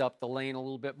frees up the lane a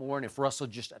little bit more. And if Russell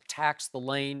just attacks the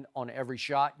lane on every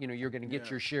shot, you know, you're going to get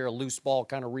your share of loose ball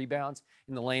kind of rebounds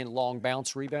in the lane, long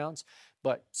bounce rebounds.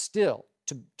 But still,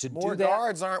 to more do that,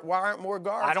 guards aren't. Why aren't more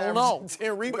guards? I don't know.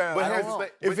 10 rebounds. But here's the thing.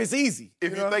 If it's easy,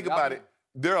 if you think about it,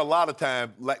 there are a lot of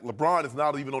times, like LeBron is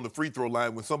not even on the free throw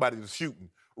line when somebody is shooting.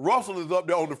 Russell is up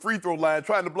there on the free throw line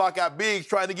trying to block out bigs,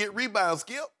 trying to get rebounds,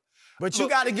 Skip. But you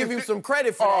got to give him some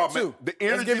credit for that, too.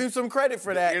 Let's give him some credit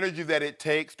for that. The energy that it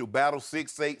takes to battle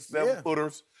 6'8",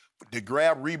 7-footers, to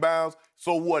grab rebounds.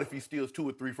 So what if he steals 2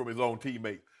 or 3 from his own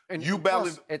teammate? And you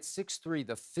balance at 6'3",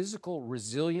 the physical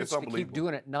resilience to keep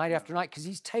doing it night after night, because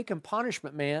he's taking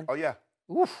punishment, man. Oh, yeah.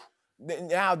 Oof.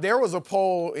 Now, there was a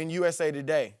poll in USA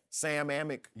Today. Sam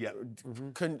Amick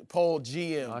polled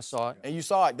GM. I saw it. And you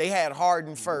saw it. They had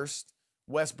Harden first,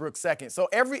 Westbrook second. So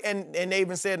and they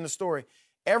even said in the story,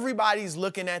 everybody's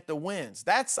looking at the wins.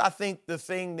 That's, I think, the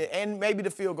thing that, and maybe the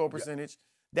field goal percentage,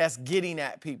 that's getting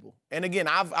at people. And again,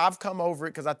 I've come over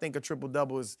it because I think a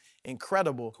triple-double is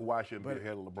incredible. Kawhi shouldn't be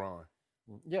ahead of LeBron.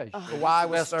 Yeah, Kawhi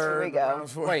was third.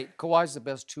 Wait, Kawhi's the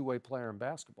best two-way player in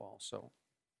basketball, so.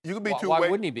 You can be two-way. Why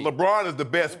wouldn't he be? LeBron is the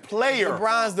best player.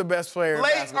 LeBron's the best player.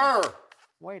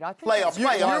 Wait, I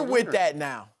think you're with that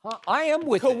now. Huh? I am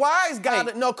with Kawhi's got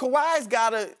to. No, Kawhi's got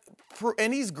to,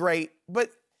 and he's great. But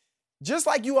just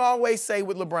like you always say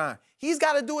with LeBron, he's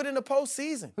got to do it in the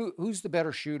postseason. Who's the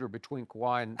better shooter between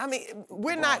Kawhi and? I mean,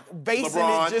 we're not basing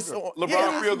it just on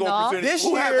LeBron field goal percentage. This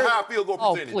Who year, has high field goal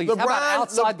percentage? Oh, please. How about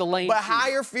outside the lane? But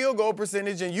higher field goal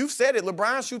percentage, and you've said it.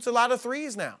 LeBron shoots a lot of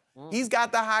threes now. He's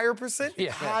got the higher percentage.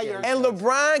 And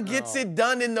LeBron gets it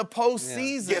done in the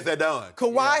postseason. Get that done.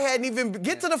 Kawhi hadn't even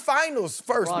get to the finals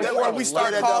first before we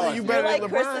start calling you better than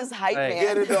LeBron. Chris's hype man.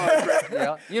 Get it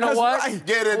done. You know what?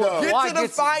 Get it done. Get to the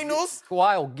finals.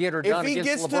 Kawhi will get her done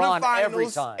against LeBron every time. If he gets to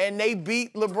the finals and they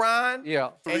beat LeBron,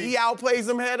 and he outplays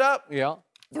them head up,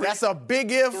 that's a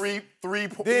big if. Three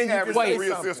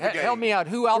assists a game. Help me out.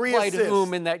 Who outplayed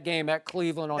whom in that game at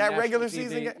Cleveland on that national regular TV?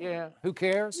 season game? Yeah. Who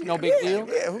cares? No big deal.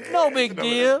 No big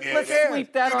deal. Let's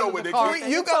sweep that under the carpet.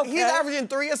 He's averaging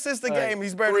 3 assists a game.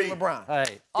 He's better than LeBron.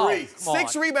 Hey,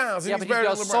 6 rebounds. Yeah, he's but better he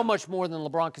than does LeBron. so much more than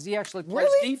LeBron because he actually plays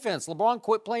defense. LeBron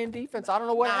quit playing defense. I don't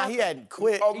know what happened. He hadn't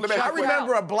quit. I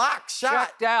remember a block shot.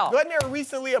 Checked out. Wasn't there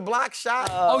recently a block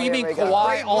shot? Oh, you mean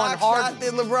Kawhi on Harden? Shot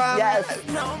did LeBron? Yes.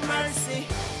 No mercy.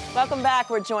 Welcome back.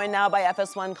 We're joined now by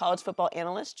FS1 college football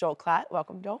analyst Joel Klatt.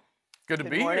 Welcome, Joel. Good to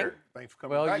be morning. here. Thanks for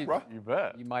coming back, bro. You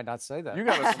bet. You might not say that. You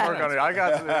got a smirk on it. I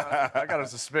got a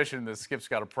suspicion that Skip's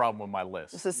got a problem with my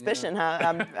list. Suspicion, huh?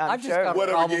 I'm I've just sure. got a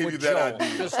Whatever problem gave with you that Joel,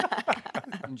 idea.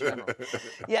 just in general.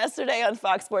 Yesterday on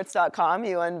FoxSports.com,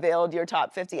 you unveiled your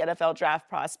top 50 NFL draft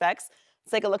prospects.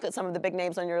 Let's take a look at some of the big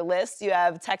names on your list. You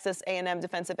have Texas A&M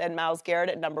defensive end Myles Garrett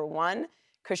at number 1,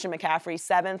 Christian McCaffrey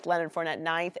 7th, Leonard Fournette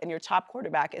 9th, and your top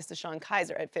quarterback is Deshaun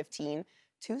Kaiser at 15,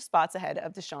 2 spots ahead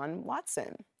of Deshaun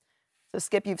Watson. So,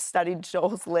 Skip, you've studied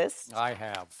Joel's list. I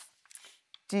have.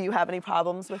 Do you have any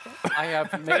problems with it? I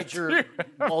have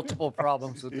multiple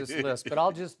problems with this list, but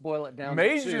I'll just boil it down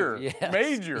Major. to 2. Yes.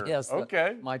 Major. Yes.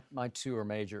 Okay. My 2 are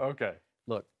major. Okay.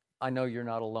 Look, I know you're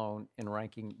not alone in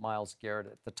ranking Myles Garrett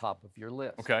at the top of your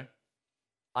list. Okay.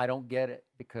 I don't get it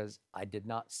because I did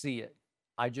not see it.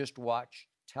 I just watch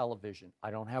television.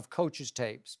 I don't have coaches'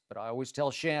 tapes, but I always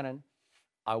tell Shannon,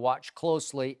 I watch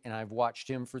closely, and I've watched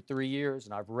him for 3 years,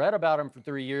 and I've read about him for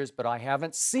 3 years, but I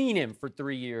haven't seen him for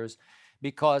 3 years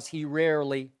because he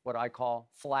rarely, what I call,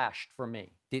 flashed for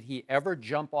me. Did he ever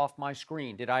jump off my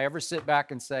screen? Did I ever sit back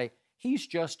and say, he's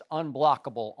just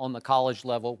unblockable on the college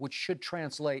level, which should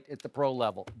translate at the pro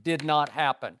level? Did not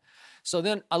happen. So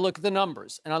then I look at the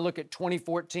numbers, and I look at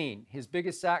 2014. His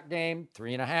biggest sack game,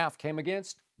 3.5, came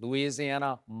against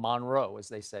Louisiana Monroe, as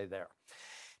they say there.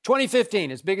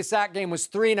 2015, his biggest sack game was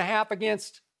 3.5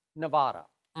 against Nevada.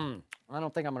 I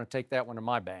don't think I'm going to take that one in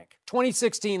my bank.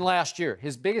 2016, last year,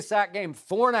 his biggest sack game,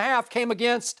 4.5, came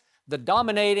against the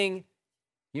dominating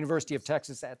University of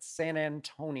Texas at San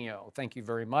Antonio. Thank you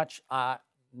very much.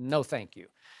 No, thank you.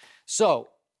 So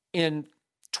in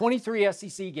 23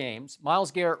 SEC games,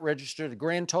 Myles Garrett registered a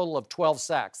grand total of 12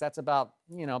 sacks. That's about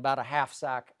a half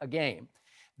sack a game.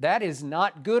 That is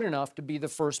not good enough to be the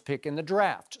first pick in the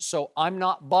draft. So I'm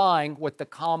not buying what the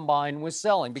Combine was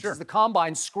selling because the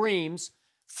Combine screams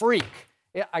freak.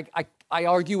 I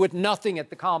argue with nothing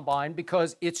at the Combine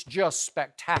because it's just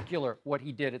spectacular what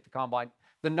he did at the Combine.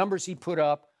 The numbers he put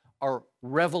up are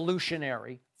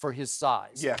revolutionary for his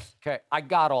size. Yes. Okay, I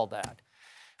got all that.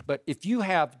 But if you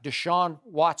have Deshaun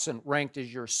Watson ranked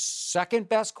as your second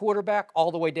best quarterback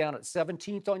all the way down at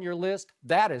 17th on your list,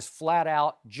 that is flat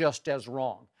out just as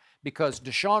wrong. Because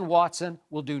Deshaun Watson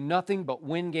will do nothing but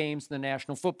win games in the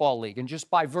National Football League. And just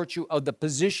by virtue of the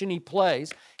position he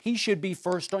plays, he should be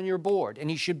first on your board. And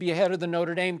he should be ahead of the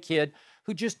Notre Dame kid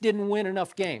who just didn't win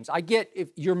enough games. I get if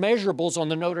your measurables on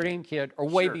the Notre Dame kid are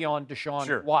way beyond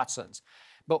Deshaun Watson's.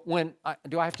 But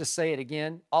do I have to say it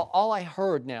again? All I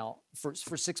heard now for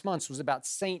 6 months was about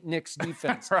St. Nick's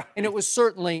defense. Right. And it was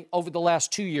certainly, over the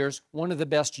last 2 years, one of the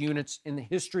best units in the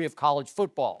history of college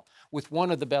football, with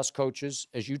one of the best coaches,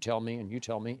 as you tell me, in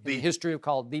the history of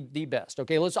college, the best.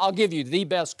 Okay, I'll give you the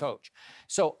best coach.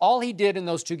 So all he did in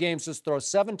those 2 games was throw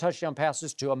 7 touchdown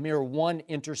passes to a mere 1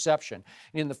 interception.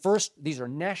 And in the first, these are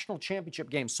national championship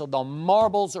games, so the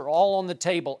marbles are all on the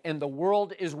table, and the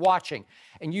world is watching.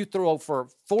 And you throw for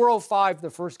 405 the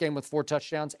first game with 4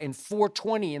 touchdowns and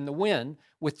 420 in the win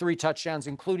with 3 touchdowns,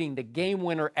 including the game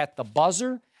winner at the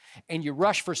buzzer. And you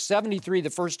rush for 73 the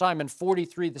first time and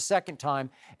 43 the second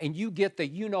time, and you get the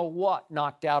you-know-what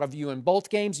knocked out of you in both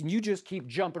games, and you just keep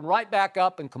jumping right back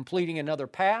up and completing another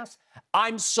pass.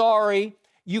 I'm sorry,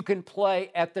 you can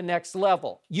play at the next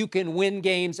level. You can win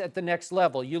games at the next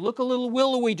level. You look a little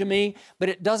willowy to me, but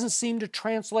it doesn't seem to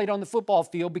translate on the football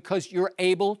field because you're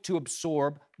able to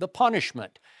absorb the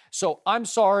punishment. So I'm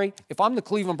sorry, if I'm the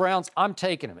Cleveland Browns, I'm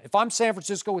taking him. If I'm San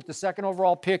Francisco with the 2nd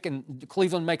overall pick and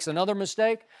Cleveland makes another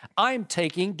mistake, I'm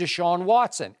taking Deshaun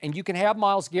Watson. And you can have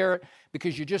Myles Garrett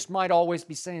because you just might always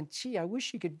be saying, gee, I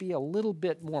wish he could be a little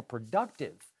bit more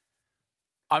productive.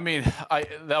 I mean,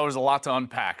 that was a lot to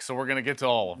unpack, so we're going to get to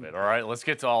all of it, all right? Let's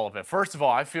get to all of it. First of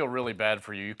all, I feel really bad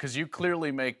for you because you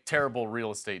clearly make terrible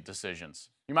real estate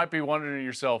decisions. You might be wondering to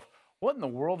yourself, what in the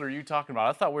world are you talking about?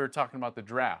 I thought we were talking about the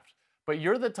draft. But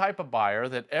you're the type of buyer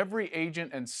that every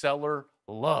agent and seller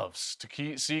loves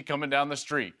to see coming down the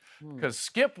street. Because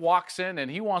Skip walks in and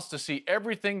he wants to see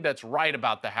everything that's right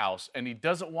about the house, and he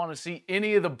doesn't want to see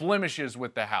any of the blemishes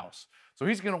with the house. So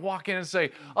he's going to walk in and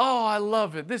say, oh, I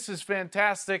love it. This is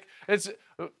fantastic.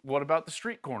 What about the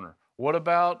street corner? What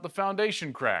about the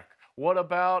foundation crack? What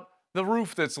about the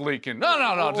roof that's leaking?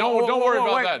 No, don't worry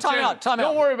about that. Time out.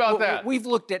 Don't worry about that. We've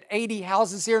looked at 80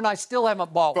 houses here, and I still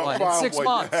haven't bought one in 6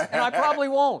 months, and I probably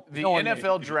won't. The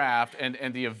NFL draft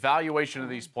and the evaluation of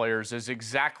these players is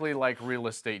exactly like real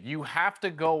estate. You have to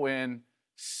go in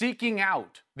seeking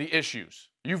out the issues.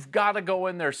 You've got to go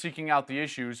in there seeking out the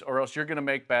issues, or else you're going to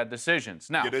make bad decisions.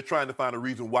 Now, Yeah, they're trying to find a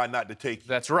reason why not to take you.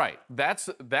 that's right. That's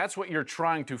what you're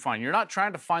trying to find. You're not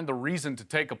trying to find the reason to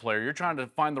take a player. You're trying to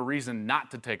find the reason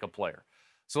not to take a player.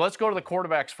 So let's go to the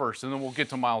quarterbacks first, and then we'll get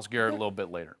to Myles Garrett a little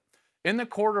bit later. In the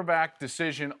quarterback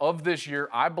decision of this year,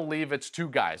 I believe it's two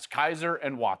guys, Kizer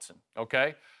and Watson,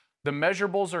 okay? The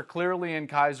measurables are clearly in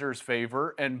Kizer's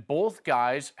favor, and both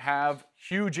guys have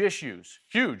huge issues.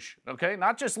 Huge, okay?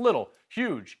 Not just little,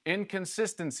 huge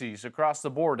inconsistencies across the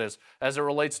board as it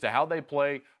relates to how they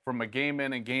play from a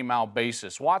game-in and game-out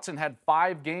basis. Watson had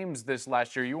 5 games this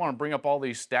last year. You want to bring up all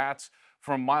these stats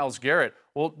from Myles Garrett.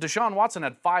 Well, Deshaun Watson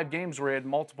had 5 games where he had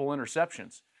multiple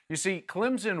interceptions. You see,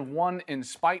 Clemson won in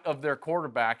spite of their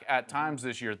quarterback at times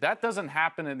this year. That doesn't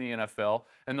happen in the NFL,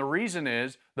 and the reason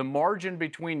is the margin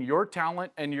between your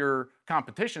talent and your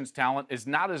competition's talent is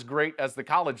not as great as the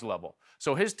college level.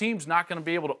 So his team's not going to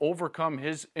be able to overcome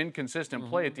his inconsistent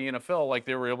play at the NFL like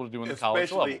they were able to do in the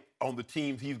college level. Especially on the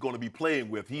teams he's going to be playing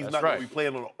with. He's That's not right. going to be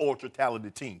playing on an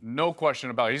ultra-talented team. No question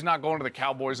about it. He's not going to the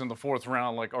Cowboys in the 4th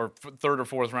round or 3rd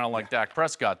or 4th round like Dak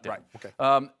Prescott did. Right,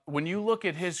 okay. When you look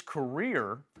at his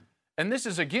career, and this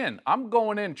is, again, I'm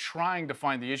going in trying to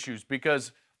find the issues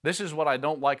because this is what I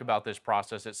don't like about this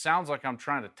process. It sounds like I'm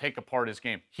trying to take apart his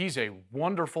game. He's a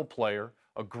wonderful player,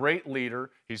 a great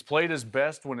leader. He's played his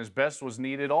best when his best was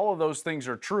needed. All of those things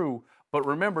are true. But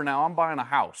remember now, I'm buying a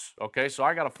house, okay? So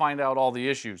I got to find out all the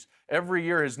issues. Every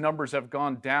year his numbers have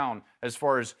gone down as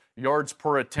far as yards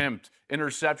per attempt,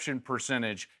 interception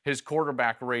percentage, his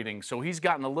quarterback rating. So he's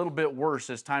gotten a little bit worse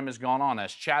as time has gone on.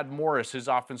 As Chad Morris, his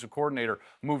offensive coordinator,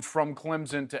 moved from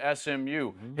Clemson to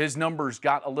SMU, his numbers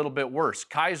got a little bit worse.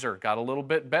 Kizer got a little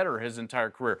bit better his entire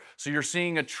career. So you're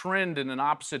seeing a trend in an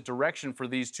opposite direction for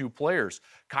these two players.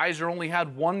 Kizer only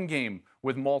had 1 game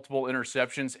with multiple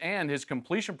interceptions, and his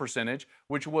completion percentage,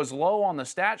 which was low on the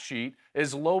stat sheet,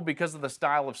 is low because of the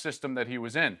style of system that he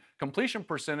was in. Completion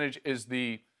percentage is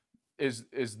the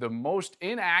most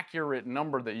inaccurate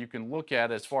number that you can look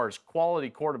at as far as quality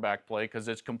quarterback play because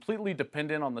it's completely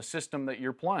dependent on the system that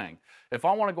you're playing. If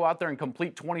I want to go out there and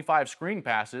complete 25 screen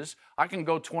passes, I can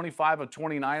go 25 of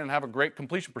 29 and have a great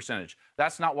completion percentage.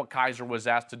 That's not what Kizer was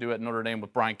asked to do at Notre Dame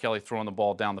with Brian Kelly throwing the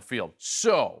ball down the field.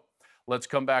 So let's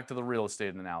come back to the real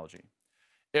estate analogy.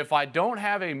 If I don't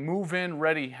have a move-in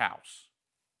ready house,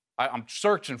 I'm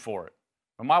searching for it.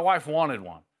 And my wife wanted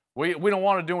one. We don't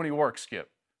want to do any work, Skip.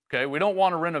 Okay, we don't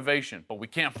want a renovation, but we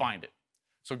can't find it.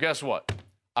 So guess what?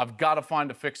 I've got to find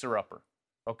a fixer-upper.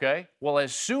 Okay? Well,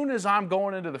 as soon as I'm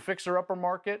going into the fixer-upper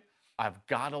market, I've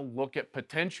got to look at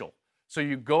potential. So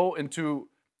you go into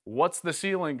what's the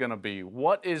ceiling going to be?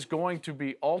 What is going to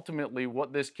be ultimately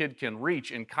what this kid can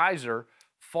reach? And Kizer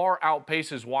far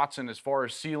outpaces Watson as far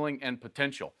as ceiling and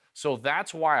potential. So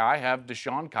that's why I have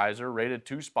Deshaun Kizer rated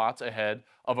 2 spots ahead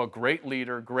of a great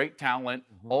leader, great talent,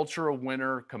 ultra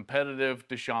winner, competitive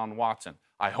Deshaun Watson.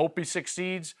 I hope he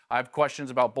succeeds. I have questions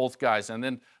about both guys. And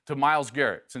then to Myles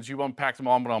Garrett, since you unpacked them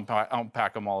all, I'm going to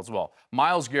unpack them all as well.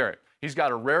 Myles Garrett, he's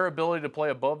got a rare ability to play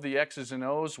above the X's and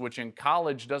O's, which in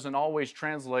college doesn't always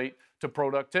translate to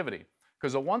productivity.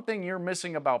 Because the one thing you're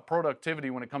missing about productivity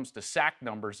when it comes to sack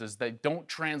numbers is they don't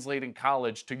translate in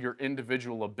college to your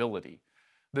individual ability.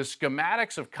 The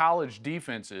schematics of college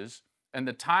defenses and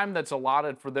the time that's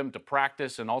allotted for them to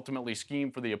practice and ultimately scheme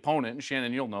for the opponent, and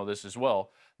Shannon, you'll know this as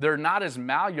well, they're not as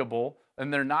malleable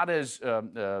and they're not as,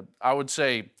 I would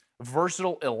say,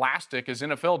 versatile, elastic as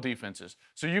NFL defenses.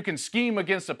 So you can scheme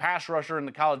against a pass rusher in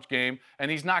the college game and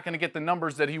he's not going to get the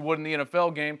numbers that he would in the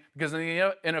NFL game because in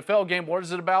the NFL game, what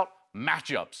is it about?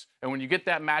 Matchups. And when you get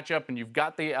that matchup and you've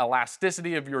got the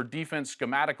elasticity of your defense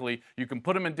schematically, you can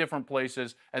put him in different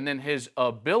places, and then his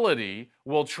ability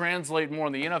will translate more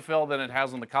in the NFL than it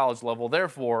has on the college level.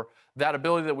 Therefore, that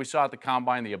ability that we saw at the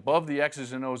Combine, the above the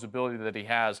X's and O's ability that he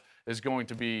has, is going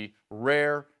to be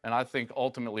rare and I think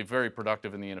ultimately very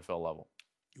productive in the NFL level.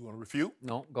 You want to refute?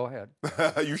 No, go ahead.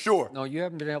 You sure? No, you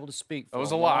haven't been able to speak. That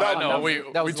was a lot. I know.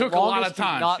 We took a lot of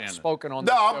time, Not Shannon. spoken on.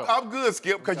 No, this show. I'm good,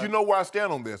 Skip, because you know where I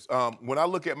stand on this. When I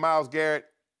look at Myles Garrett,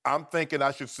 I'm thinking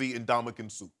I should see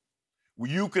Ndamukong Suh. Well,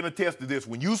 you can attest to this.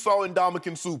 When you saw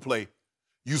Ndamukong Suh play,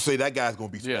 you say that guy's going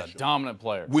to be special. Yeah, dominant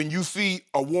player. When you see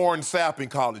a Warren Sapp in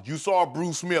college, you saw a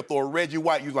Bruce Smith or a Reggie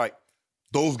White, you're like,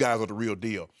 those guys are the real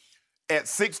deal. At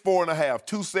 6'4.5",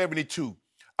 272,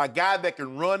 a guy that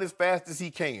can run as fast as he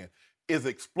can, is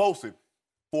explosive.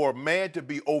 For a man to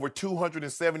be over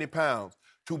 270 pounds,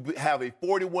 to have a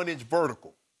 41-inch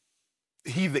vertical,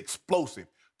 he's explosive.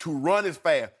 To run as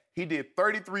fast, he did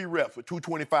 33 reps with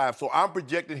 225. So I'm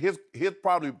projecting his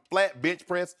probably flat bench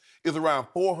press is around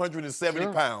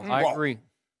 470 pounds. I agree.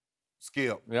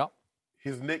 Skip. Yeah.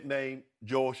 his nickname,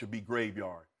 Joel, should be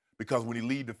Graveyard, because when he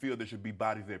leaves the field, there should be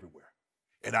bodies everywhere.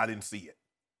 And I didn't see it.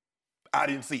 I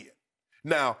didn't see it.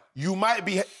 Now, you might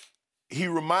be, he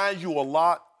reminds you a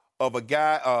lot of a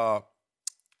guy,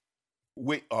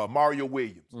 Mario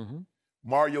Williams. Mm-hmm.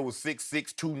 Mario was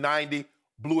 6'6", 290,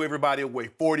 blew everybody away,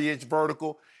 40-inch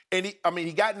vertical. And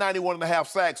he got 91.5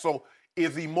 sacks. So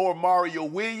is he more Mario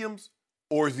Williams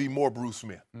or is he more Bruce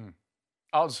Smith?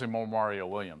 I would say more Mario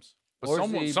Williams. But Or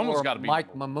someone's got to be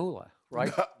Mike Mamula,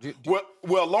 right?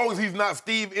 Well, as long as he's not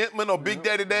Steve Entman or Big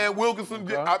Daddy Dan Wilkinson,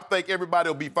 Okay. I think everybody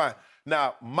will be fine.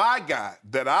 Now, my guy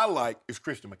that I like is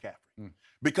Christian McCaffrey.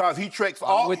 Because he checks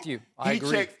all. I'm with you. I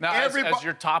agree. Checks Now, as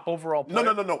your top overall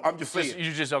player? No. I'm just saying.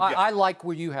 You just I like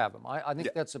where you have him. I think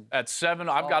that's a. At 7,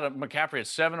 I've got McCaffrey at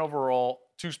 7 overall,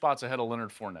 2 spots ahead of Leonard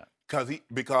Fournette.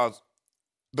 Because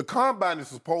the combine is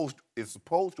supposed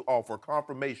to offer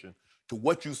confirmation to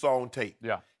what you saw on tape.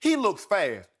 Yeah. He looks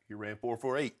fast. He ran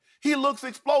 4.48. He looks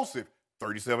explosive.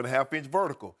 37.5-inch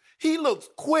vertical. He looks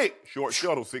quick. Short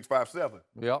shuttle, 6.57.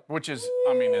 Yep. Which is,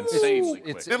 insanely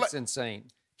quick. It's insane.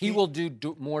 He will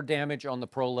do more damage on the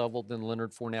pro level than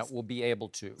Leonard Fournette will be able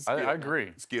to. I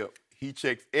agree. Skip, he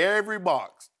checks every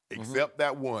box except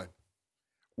that one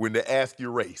when they ask you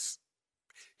race.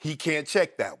 He can't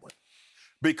check that one.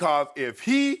 Because if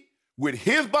he, with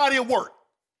his body of work,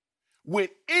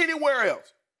 went anywhere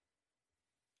else,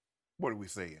 what are we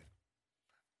saying?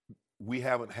 We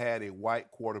haven't had a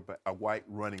white quarterback, a white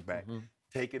running back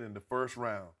taken in the first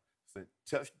round since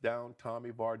touchdown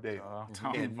Tommy Vardell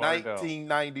in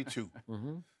 1992.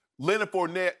 Leonard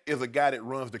Fournette is a guy that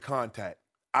runs the contact.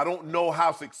 I don't know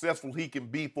how successful he can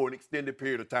be for an extended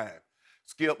period of time.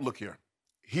 Skip, look here.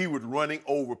 He was running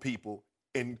over people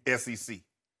in SEC.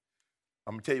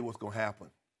 I'm gonna tell you what's gonna happen.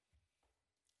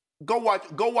 Go watch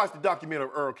the documentary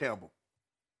of Earl Campbell.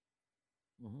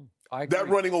 I agree. That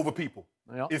running over people.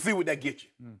 Yep. And see what that gets you.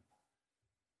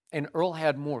 And Earl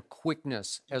had more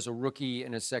quickness as a rookie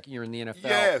in his second year in the NFL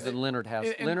Yes. than Leonard has.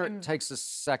 And- Leonard and- takes a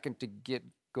second to get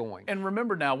going. And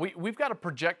remember now, we've got to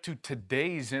project to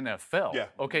today's NFL. Yeah.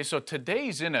 Okay, so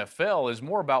today's NFL is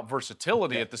more about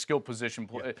versatility at the skill position.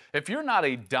 If you're not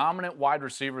a dominant wide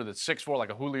receiver that's 6'4", like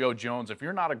a Julio Jones, if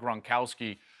you're not a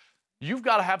Gronkowski, you've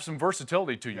got to have some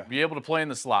versatility to you. Be able to play in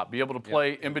the slot, be able to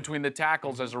play in between the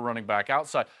tackles as a running back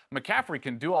outside. McCaffrey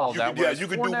can do all that. You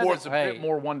can do Fournette more. is a bit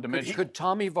more one-dimensional. Could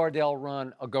Tommy Vardell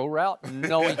run a go route?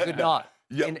 No, he could not.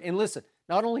 Yep. And listen,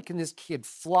 not only can this kid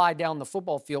fly down the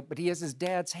football field, but he has his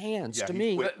dad's hands. Yeah, to he's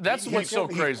me, quick. That's what's so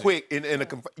He's crazy. quick.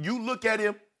 You look at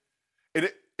him,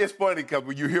 and it's funny because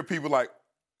when you hear people like,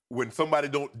 when somebody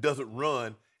doesn't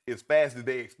run as fast as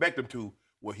they expect them to,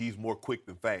 well, he's more quick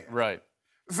than fast. Right.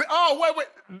 Say, oh,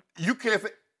 wait. You can't say,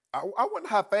 I wonder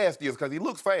how fast he is because he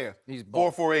looks fast. He's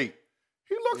bold. 4.48.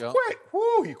 He looks quick.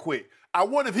 Woo, he quick. I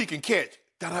wonder if he can catch.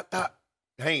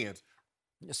 Hands.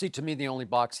 see, to me, the only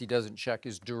box he doesn't check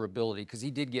is durability because he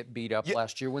did get beat up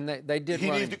last year when they did He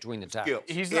run needs in to between the skill. tackles.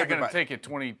 He's not going to Everybody. take it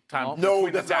 20 times No, between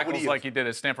the that's not what tackles he like is. he did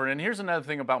at Stanford. And here's another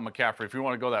thing about McCaffrey, if you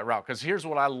want to go that route, because here's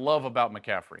what I love about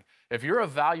McCaffrey. If you're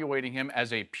evaluating him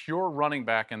as a pure running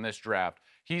back in this draft,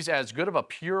 he's as good of a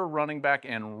pure running back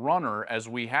and runner as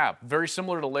we have. Very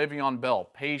similar to Le'Veon Bell,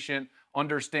 patient,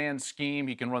 understands scheme.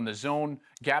 He can run the zone,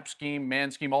 gap scheme,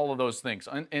 man scheme, all of those things,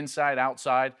 inside,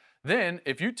 outside. Then,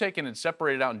 if you take it and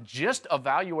separate it out and just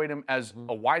evaluate him as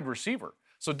a wide receiver,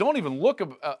 so don't even look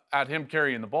at him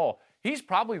carrying the ball. He's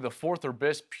probably the fourth or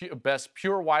best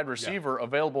pure wide receiver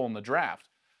available in the draft.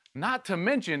 Not to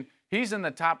mention, he's in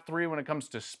the top 3 when it comes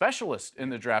to specialists in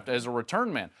the draft as a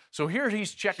return man. So here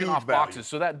he's checking Huge off value. boxes.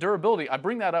 So that durability, I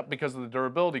bring that up because of the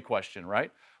durability question,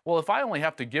 right? Well, if I only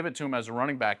have to give it to him as a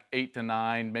running back 8 to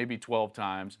 9, maybe 12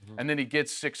 times, and then he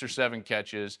gets 6 or 7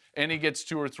 catches, and he gets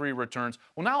 2 or 3 returns,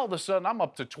 well, now all of a sudden I'm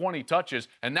up to 20 touches,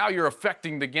 and now you're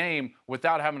affecting the game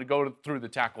without having to go through the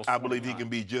tackles. I believe he can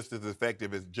be just as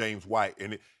effective as James White.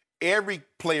 And every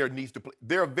player needs to play.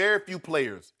 There are very few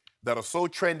players that are so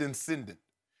transcendent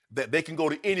that they can go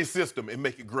to any system and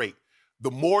make it great. The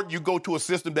more you go to a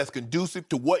system that's conducive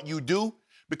to what you do,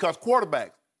 because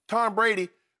quarterbacks, Tom Brady,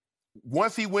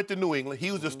 once he went to New England,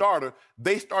 he was the starter.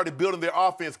 They started building their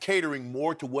offense catering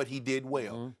more to what he did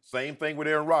well. Same thing with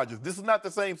Aaron Rodgers. This is not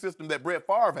the same system that Brett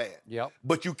Favre had. Yep.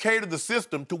 But you cater the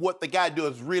system to what the guy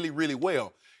does really, really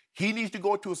well. He needs to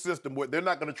go to a system where they're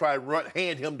not going to try and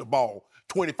hand him the ball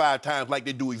 25 times like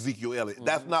they do Ezekiel Elliott.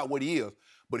 That's not what he is.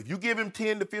 But if you give him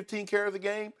 10 to 15 carries a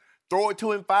game, throw it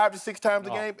to him 5 to 6 times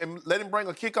a game and let him bring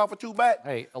a kickoff or two back.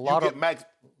 Hey, a you lot get of max.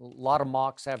 A lot of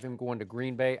mocks have him going to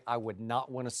Green Bay. I would not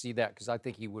want to see that because I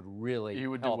think he would really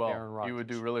do help well. Aaron Rodgers. He would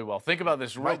do really well. Think about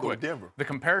this real Might go to quick. Denver. The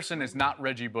comparison is not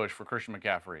Reggie Bush for Christian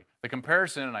McCaffrey. The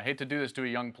comparison, and I hate to do this to a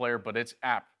young player, but it's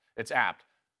apt. It's apt.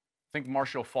 Think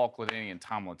Marshall Faulk, and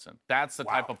Tomlinson. That's the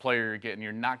type of player you're getting.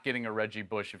 You're not getting a Reggie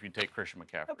Bush if you take Christian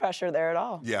McCaffrey. No pressure there at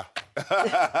all. Yeah.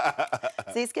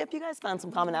 See, Skip, you guys found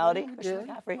some commonality. Christian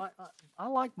McCaffrey. I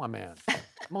like my man.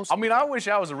 I mean, I wish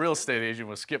I was a real estate agent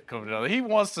with Skip coming down. He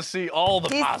wants to see all the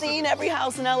He's positives. seen every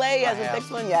house in LA. He hasn't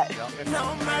fixed one yet.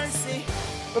 No mercy.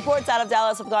 Reports out of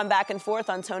Dallas have gone back and forth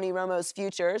on Tony Romo's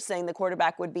future, saying the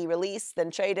quarterback would be released,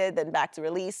 then traded, then back to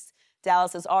released.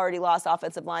 Dallas has already lost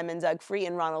offensive lineman Doug Free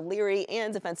and Ronald Leary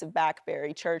and defensive back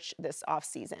Barry Church this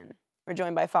offseason. We're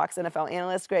joined by Fox NFL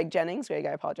analyst Greg Jennings. Greg,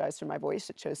 I apologize for my voice.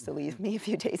 It chose to leave me a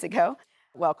few days ago.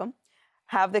 Welcome.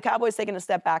 Have the Cowboys taken a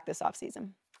step back this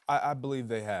offseason? I believe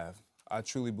they have. I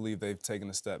truly believe they've taken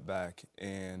a step back.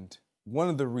 And one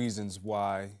of the reasons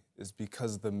why is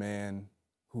because of the man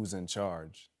who's in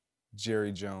charge,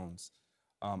 Jerry Jones.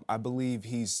 I believe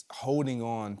he's holding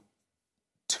on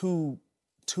too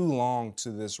long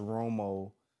to this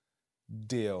Romo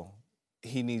deal.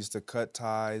 He needs to cut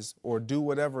ties or do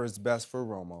whatever is best for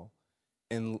Romo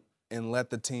and let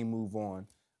the team move on.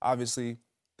 Obviously,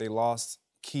 they lost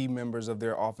key members of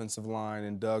their offensive line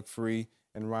in Doug Free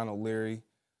and Ronald Leary.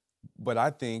 But I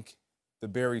think the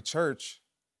Barry Church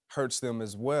hurts them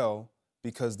as well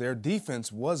because their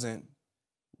defense wasn't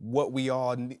what we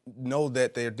all know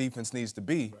that their defense needs to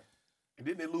be. Right. And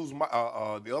didn't they lose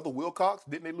the other Wilcox?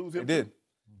 Didn't they lose him? They did.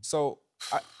 So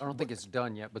I don't think it's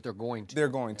done yet, but they're going to. They're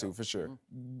going to, for sure.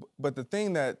 But the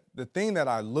thing that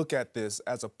I look at this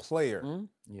as a player,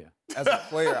 as a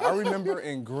player, I remember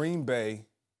in Green Bay,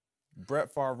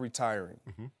 Brett Favre retiring.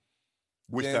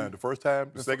 Which Then- time? The first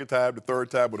time, the second time, the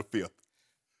third time, or the fifth?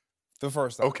 The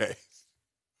first time. Okay.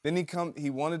 Then he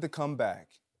wanted to come back.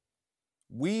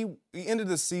 We ended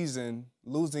the season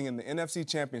losing in the NFC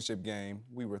Championship game.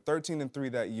 We were 13-3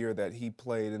 that year that he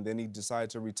played, and then he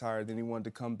decided to retire. Then he wanted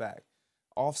to come back.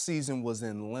 Off-season was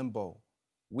in limbo.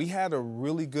 We had a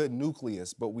really good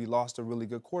nucleus, but we lost a really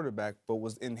good quarterback, but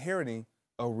was inheriting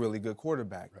a really good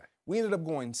quarterback. Right. We ended up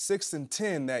going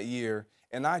 6-10 that year,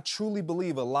 and I truly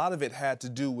believe a lot of it had to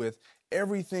do with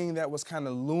everything that was kind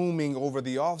of looming over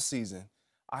the offseason.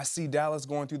 I see Dallas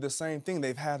going through the same thing.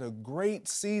 They've had a great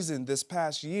season this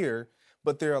past year,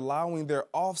 but they're allowing their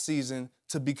offseason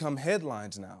to become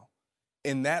headlines now.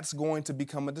 And that's going to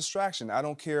become a distraction. I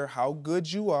don't care how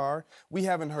good you are. We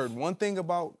haven't heard one thing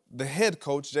about the head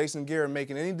coach, Jason Garrett,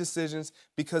 making any decisions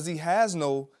because he has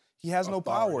no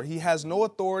power. He has no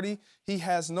authority. He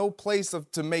has no place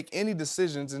to make any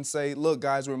decisions and say, look,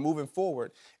 guys, we're moving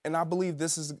forward. And I believe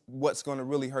this is what's going to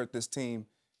really hurt this team.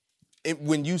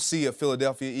 When you see a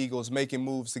Philadelphia Eagles making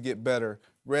moves to get better,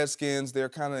 Redskins, they're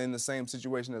kind of in the same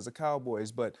situation as the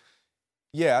Cowboys. But,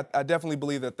 yeah, I definitely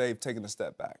believe that they've taken a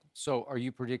step back. So are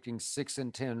you predicting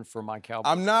 6-10 for my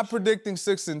Cowboys? I'm not predicting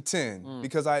 6-10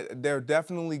 because they're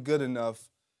definitely good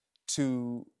enough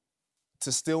to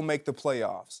still make the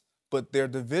playoffs. But their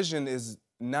division is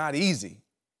not easy.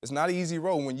 It's not an easy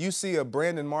road. When you see a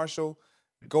Brandon Marshall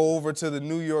go over to the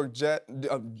New York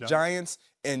Giants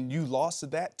and you lost to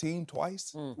that team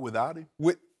twice Without him?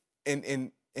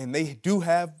 And they do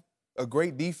have a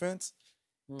great defense,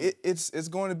 it's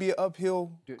going to be an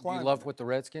uphill climb. Do you love what the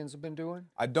Redskins have been doing?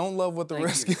 I don't love what the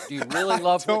Redskins. Do you really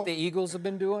love what the Eagles have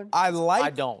been doing? I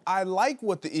don't. I like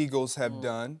what the Eagles have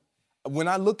done. When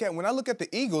I look at the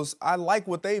Eagles, I like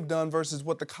what they've done versus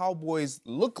what the Cowboys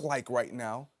look like right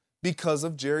now because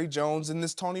of Jerry Jones and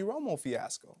this Tony Romo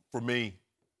fiasco. For me,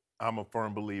 I'm a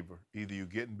firm believer. Either you're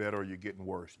getting better or you're getting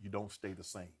worse. You don't stay the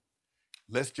same.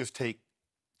 Let's just take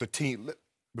the team.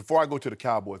 Before I go to the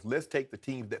Cowboys, let's take the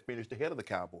teams that finished ahead of the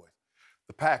Cowboys.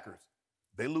 The Packers,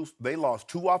 they lost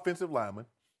 2 offensive linemen.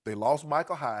 They lost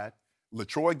Michael Hyde.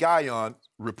 LaTroy Guion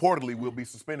reportedly will be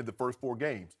suspended the first 4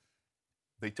 games.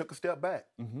 They took a step back.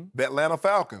 The Atlanta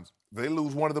Falcons, they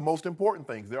lose one of the most important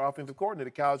things. Their offensive coordinator,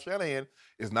 Kyle Shanahan,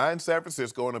 is now in San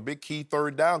Francisco, and a big key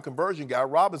third down conversion guy,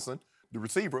 Robinson, the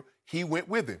receiver, he went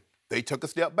with him. They took a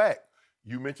step back.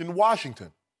 You mentioned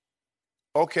Washington.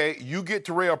 Okay, you get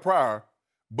Terrell Pryor,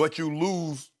 but you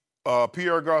lose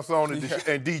Pierre Garçon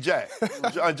and D.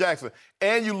 Jackson.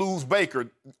 And you lose Baker,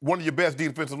 one of your best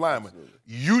defensive linemen. Absolutely.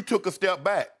 You took a step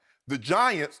back. The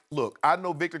Giants, look, I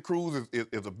know Victor Cruz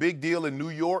is a big deal in New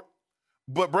York,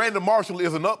 but Brandon Marshall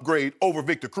is an upgrade over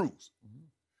Victor Cruz.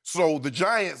 So the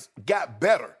Giants got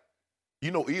better.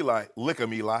 You know Eli, lick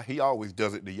him, Eli. He always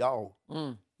does it to y'all.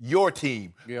 your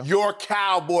team, your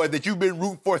Cowboys that you've been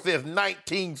rooting for since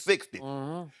 1960.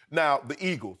 Now, the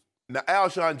Eagles. Now,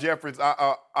 Alshon Jeffries,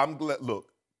 I'm glad.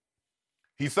 Look,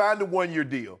 he signed a one-year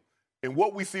deal. And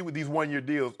what we see with these one-year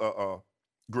deals,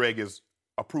 Greg, is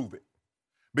approve it.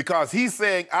 Because he's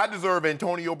saying, I deserve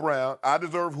Antonio Brown, I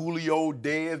deserve Julio,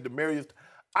 Dez, Demaryius.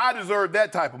 I deserve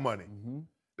that type of money.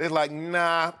 They're like,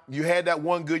 nah, you had that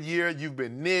one good year, you've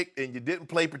been nicked, and you didn't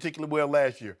play particularly well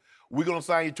last year. We're going to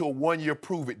sign you to a one-year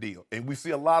prove-it deal. And we see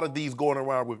a lot of these going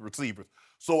around with receivers.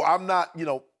 So I'm not,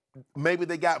 maybe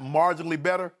they got marginally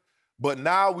better, but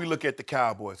now we look at the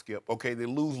Cowboys, Skip. Okay, they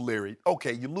lose Leary.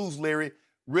 Okay, you lose Leary,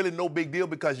 really no big deal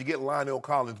because you get Lionel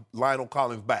Collins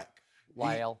back.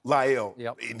 Lyle.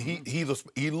 Yep. And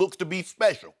he looks to be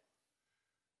special.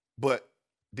 But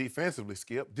defensively,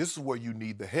 Skip, this is where you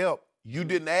need the help. You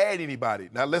didn't add anybody.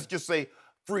 Now, let's just say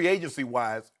free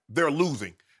agency-wise, they're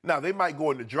losing. Now, they might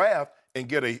go in the draft and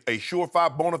get a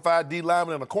surefire, bona fide D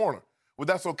lineman in a corner. Well,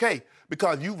 that's okay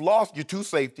because you've lost your two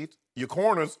safeties, your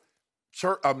corners,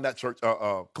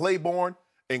 Claiborne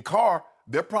and Carr.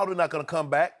 They're probably not going to come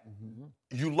back.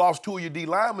 You lost two of your D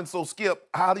linemen, so Skip,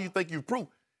 how do you think you've proved?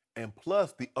 And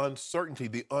plus the uncertainty,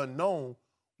 the unknown,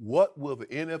 what will the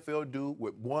NFL do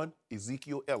with one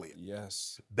Ezekiel Elliott?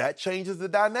 Yes. That changes the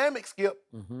dynamic, Skip.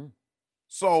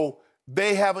 So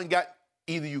they haven't got,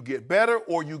 either you get better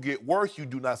or you get worse. You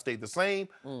do not stay the same.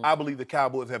 I believe the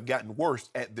Cowboys have gotten worse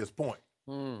at this point.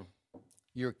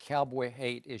 Your Cowboy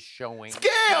hate is showing.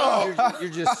 Skip! You're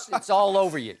just, it's all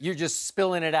over you. You're just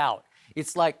spilling it out.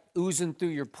 It's like oozing through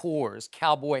your pores,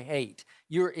 Cowboy hate.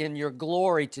 You're in your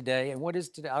glory today. And what is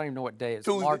today? I don't even know what day it is.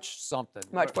 Tuesday. March something.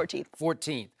 March 14th.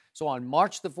 14th. So on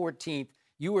March the 14th,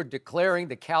 you were declaring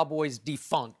the Cowboys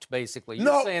defunct, basically. You're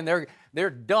No. saying they're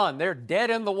done. They're dead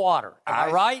in the water. Am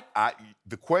I right?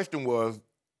 The question was,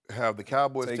 have the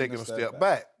Cowboys taken a step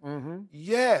back? Mm-hmm.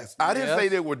 Yes. I didn't say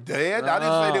they were dead. I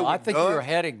didn't say they were I think done. you were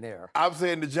heading there. I'm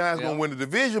saying the Giants going to win the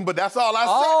division, but that's all I said.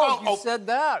 Oh, you said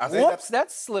that. I said Whoops,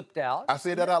 that slipped out. I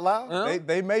said that out loud?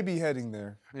 They may be heading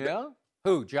there. Yeah.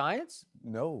 Who, Giants?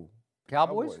 No.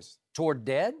 Cowboys? Toward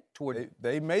dead?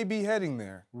 They may be heading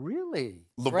there. Really?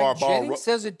 LeVar Fred Ball Jennings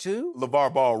says it too?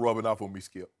 LeVar Ball rubbing off on me,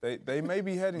 Skip. They may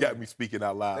be heading Got there. me speaking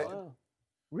out loud.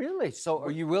 Really? So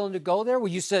are you willing to go there? Well,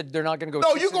 you said they're not going to go.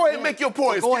 No, 6 you and go ahead 10. and make your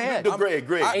point. Go ahead. Greg.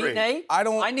 8-8?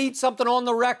 I need something on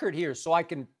the record here so I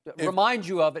can remind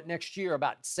you of it next year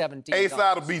about 17. A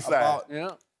side or B side?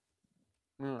 Yeah.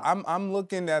 I'm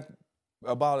looking at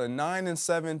about a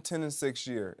 9-7, 10-6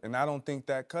 year, and I don't think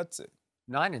that cuts it.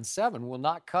 9-7 will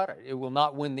not cut it. It will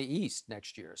not win the East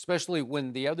next year, especially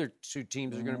when the other two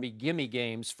teams are going to be gimme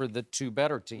games for the two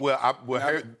better teams.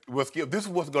 Well, Skip, this is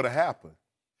what's going to happen.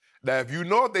 Now,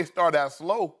 if they start out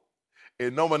slow,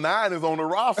 and number 9 is on the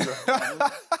roster.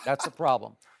 That's a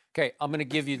problem. Okay, I'm going to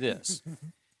give you this.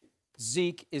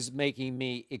 Zeke is making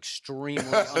me extremely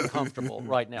uncomfortable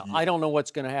right now. I don't know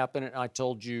what's going to happen, and I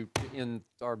told you in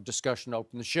our discussion to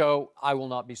open the show, I will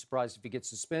not be surprised if he gets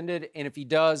suspended, and if he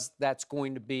does, that's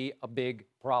going to be a big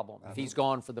problem. If he's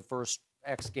gone for the first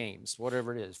X games,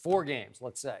 whatever it is, 4 games,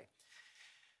 let's say.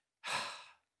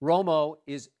 Romo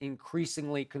is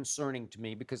increasingly concerning to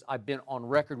me because I've been on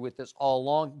record with this all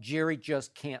along. Jerry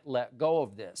just can't let go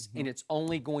of this, and it's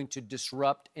only going to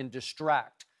disrupt and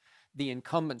distract the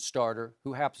incumbent starter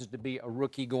who happens to be a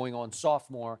rookie going on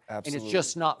sophomore. Absolutely. And it's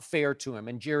just not fair to him.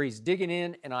 And Jerry's digging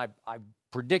in, and I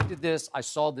predicted this. I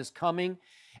saw this coming.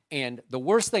 And the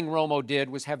worst thing Romo did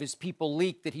was have his people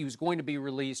leak that he was going to be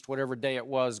released whatever day it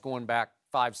was going back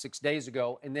 5-6 days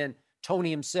ago. And then Tony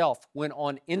himself went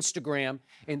on Instagram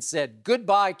and said,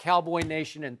 "Goodbye, Cowboy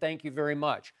Nation, and thank you very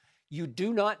much." You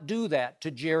do not do that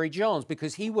to Jerry Jones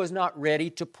because he was not ready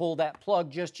to pull that plug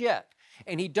just yet.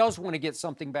 And he does want to get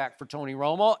something back for Tony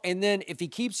Romo. And then if he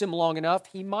keeps him long enough,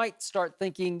 he might start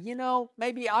thinking,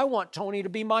 maybe I want Tony to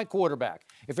be my quarterback.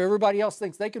 If everybody else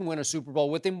thinks they can win a Super Bowl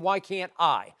with him, why can't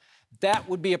I? That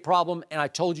would be a problem, and I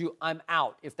told you I'm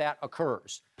out if that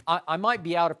occurs. I might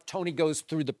be out if Tony goes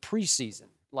through the preseason.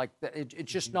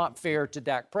 It's just not fair to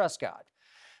Dak Prescott.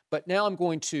 But now I'm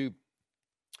going to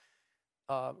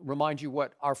remind you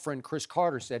what our friend Chris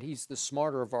Carter said. He's the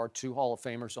smarter of our 2 Hall of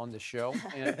Famers on this show.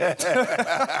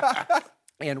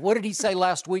 And what did he say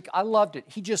last week? I loved it.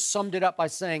 He just summed it up by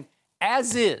saying,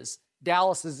 as is,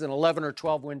 Dallas is an 11 or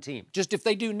 12 win team. Just if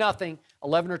they do nothing,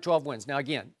 11 or 12 wins. Now,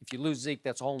 again, if you lose Zeke,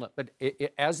 that's a whole nother. But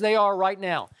as they are right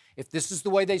now, if this is the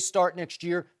way they start next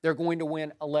year, they're going to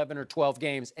win 11 or 12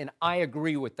 games. And I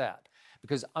agree with that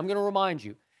because I'm going to remind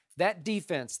you, that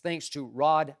defense, thanks to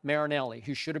Rod Marinelli,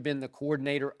 who should have been the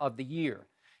coordinator of the year,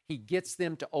 He gets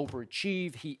them to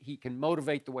overachieve. He can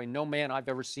motivate the way no man I've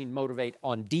ever seen motivate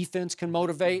on defense can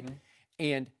motivate,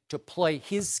 and to play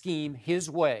his scheme his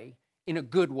way in a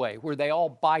good way where they all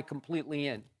buy completely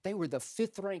in. They were the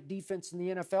 5th-ranked defense in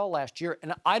the NFL last year,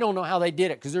 and I don't know how they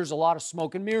did it because there's a lot of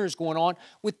smoke and mirrors going on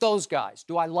with those guys.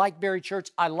 Do I like Barry Church?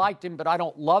 I liked him, but I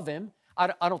don't love him.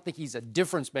 I don't think he's a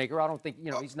difference maker. I don't think,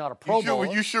 he's not a Pro Bowler.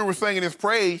 You sure were singing his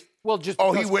praise? Well, just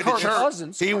he went to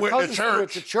church. He went to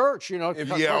church. Kirk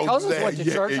Cousins went to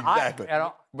church. Exactly.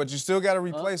 But you still got to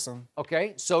replace him.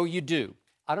 Okay, so you do.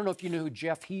 I don't know if you know who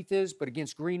Jeff Heath is, but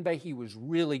against Green Bay, he was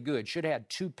really good. Should have had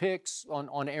 2 picks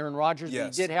on Aaron Rodgers.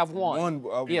 Yes. He did have one.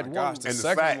 Oh he had my gosh, one. the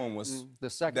second one was the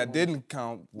second that one. didn't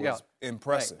count was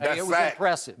impressive. Hey, it was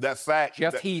impressive. That's fact.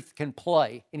 Jeff Heath can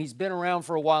play, and he's been around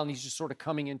for a while, and he's just sort of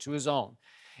coming into his own.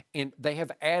 And they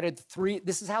have added 3.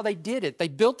 This is how they did it. They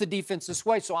built the defense this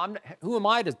way. So who am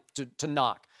I to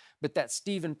knock? But that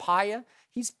Stephen Paya,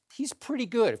 he's pretty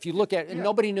good. If you look at it, and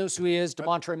nobody knows who he is.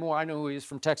 Demontre Moore, I know who he is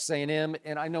from Texas A&M,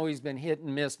 and I know he's been hit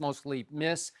and miss, mostly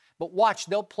miss. But watch,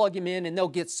 they'll plug him in, and they'll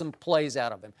get some plays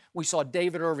out of him. We saw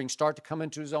David Irving start to come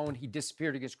into his own. He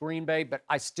disappeared against Green Bay, but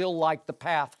I still like the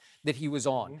path that he was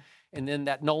on. And then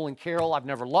that Nolan Carroll, I've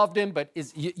never loved him, but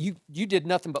you did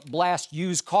nothing but blast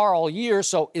used Carr all year.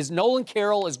 So is Nolan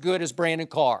Carroll as good as Brandon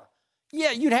Carr?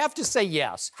 Yeah, you'd have to say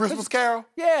yes. Christmas Carol?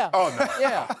 Yeah. Oh, no.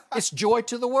 Yeah. It's joy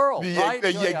to the world, right?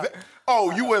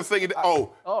 Oh, you weren't singing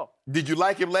that. Did you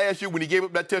like him last year when he gave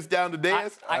up that touchdown to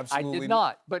Dez? I did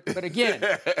not. But again,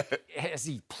 has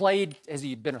he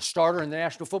been a starter in the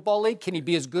National Football League? Can he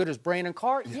be as good as Brandon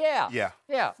Carr? Yeah.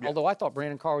 Although I thought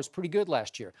Brandon Carr was pretty good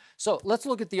last year. So let's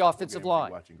look at the offensive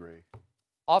line. Watching Greg.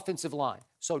 Offensive line.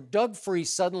 So Doug Free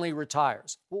suddenly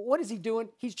retires. Well, what is he doing?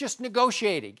 He's just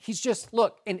negotiating. He's just,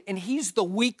 look, and he's the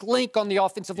weak link on the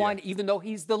offensive line, even though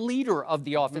he's the leader of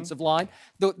the offensive line.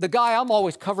 The guy I'm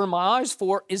always covering my eyes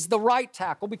for is the right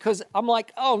tackle because I'm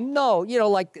like, oh, no,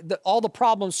 all the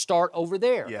problems start over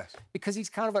there. Yes. Because he's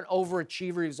kind of an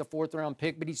overachiever. He was a 4th-round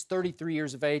pick, but he's 33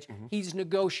 years of age. He's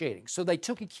negotiating. So they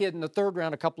took a kid in the 3rd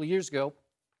round a couple of years ago,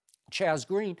 Chaz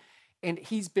Green, and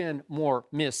he's been more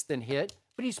missed than hit.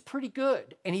 But he's pretty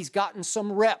good, and he's gotten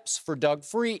some reps for Doug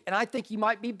Free, and I think he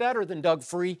might be better than Doug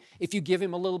Free if you give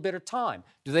him a little bit of time.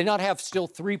 Do they not have still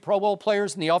 3 Pro Bowl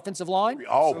players in the offensive line?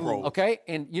 All pro. Okay,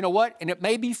 and you know what? And it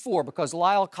may be 4 because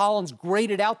Lyle Collins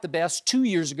graded out the best 2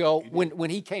 years ago when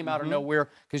he came out of nowhere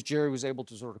because Jerry was able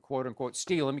to sort of quote-unquote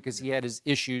steal him because he had his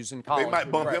issues in college. They might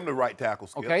bump him to right tackle,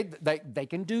 Skip. Okay, they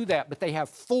can do that, but they have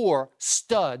 4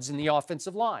 studs in the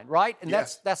offensive line, right? And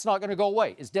that's not going to go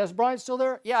away. Is Des Bryant still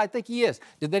there? Yeah, I think he is.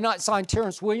 Did they not sign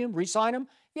Terrence Williams, re-sign him?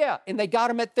 Yeah, and they got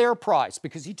him at their price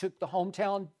because he took the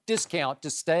hometown discount to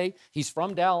stay. He's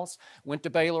from Dallas, went to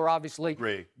Baylor, obviously.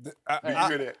 Greg,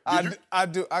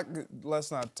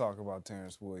 let's not talk about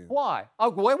Terrence Williams. Why? Oh,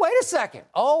 wait a second.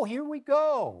 Oh, here we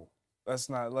go. Let's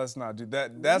not do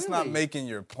that. That's not making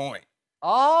your point.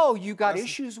 Oh, you got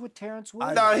issues with Terrence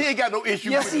Williams? No, he ain't got no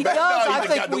issues yes, with he him. does. No, I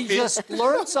think we just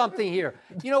learned something here.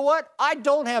 You know what? I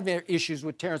don't have issues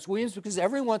with Terrence Williams because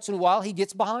every once in a while he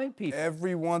gets behind people.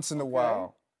 Every once in a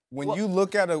while. When you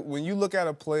look at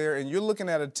a player and you're looking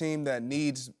at a team that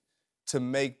needs to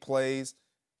make plays,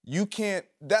 you can't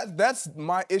that's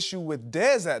my issue with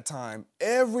Dez at time.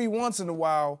 Every once in a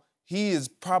while, he is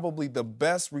probably the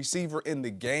best receiver in the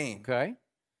game. Okay.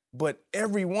 But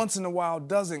every once in a while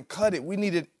doesn't cut it. We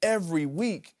need it every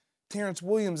week. Terrence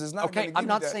Williams is not going to give you that. I'm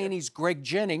not saying he's Greg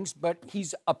Jennings, but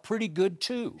he's a pretty good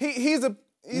 2. He's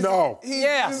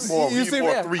yes. You see,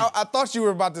 I thought you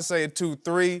were about to say a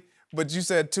 2-3, but you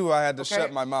said 2. I had to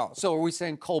shut my mouth. So are we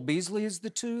saying Cole Beasley is the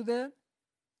 2 then?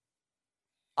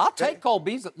 I'll take Cole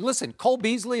Beasley. Listen, Cole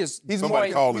Beasley is he's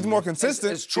more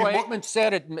consistent. As Troy Aikman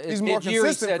said it, he's more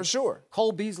consistent for sure.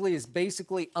 Cole Beasley is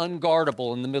basically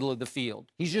unguardable in the middle of the field.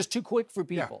 He's just too quick for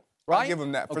people, right? I'll give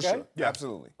him that for sure. Yeah.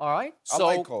 Absolutely. All right. So,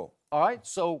 I like Cole. All right.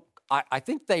 So I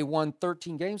think they won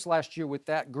 13 games last year with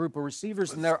that group of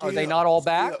receivers, and are they not all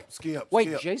back? Skip.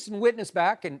 Jason Witten's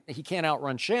back, and he can't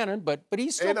outrun Shannon, but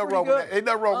he's still pretty good. Ain't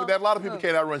nothing wrong with that. A lot of people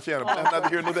can't outrun Shannon. But that's neither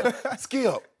here nor there.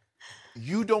 Skip.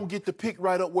 You don't get to pick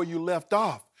right up where you left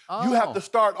off. You have to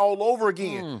start all over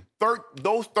again.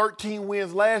 Those 13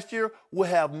 wins last year will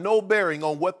have no bearing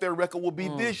on what their record will be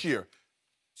this year.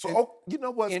 So, you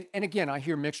know what? And again, I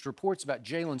hear mixed reports about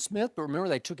Jalen Smith, but remember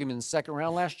they took him in the 2nd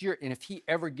round last year, and if he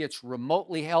ever gets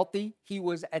remotely healthy, he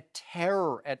was a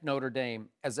terror at Notre Dame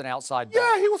as an outside back.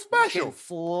 Yeah, he was special. He can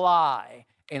fly.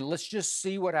 And let's just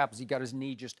see what happens. He got his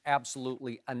knee just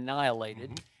absolutely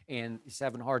annihilated. And he's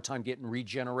having a hard time getting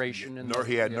regeneration.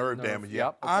 He had nerve damage.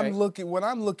 Yep. Okay. What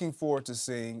I'm looking forward to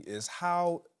seeing is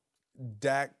how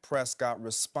Dak Prescott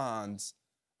responds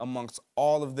amongst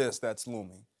all of this that's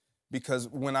looming. Because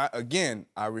when I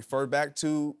refer back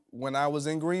to when I was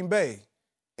in Green Bay,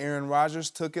 Aaron Rodgers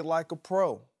took it like a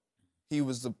pro. He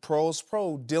was the pro's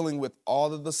pro dealing with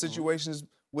all of the situations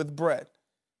with Brett.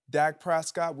 Dak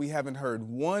Prescott, we haven't heard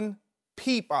one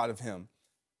peep out of him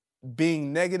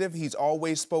being negative. He's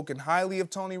always spoken highly of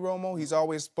Tony Romo. He's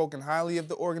always spoken highly of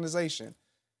the organization.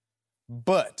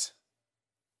 But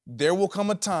there will come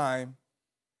a time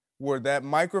where that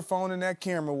microphone and that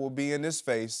camera will be in his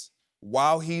face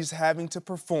while he's having to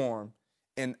perform,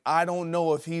 and I don't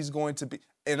know if he's going to be,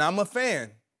 and I'm a fan,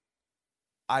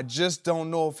 I just don't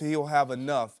know if he'll have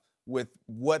enough with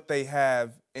what they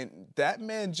have. And that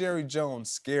man, Jerry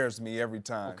Jones, scares me every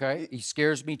time. Okay, he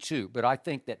scares me too, but I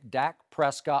think that Dak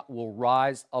Prescott will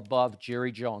rise above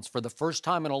Jerry Jones. For the first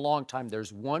time in a long time,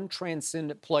 there's one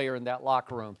transcendent player in that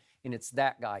locker room, and it's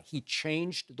that guy. He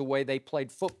changed the way they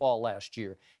played football last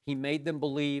year. He made them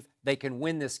believe they can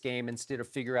win this game instead of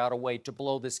figure out a way to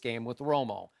blow this game with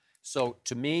Romo. So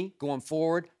to me, going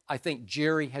forward, I think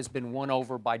Jerry has been won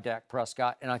over by Dak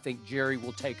Prescott, and I think Jerry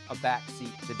will take a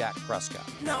backseat to Dak Prescott.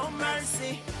 No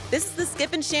mercy. This is the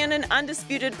Skip and Shannon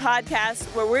Undisputed podcast,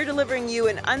 where we're delivering you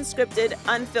an unscripted,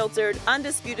 unfiltered,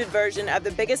 undisputed version of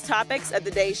the biggest topics of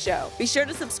the day's show. Be sure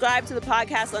to subscribe to the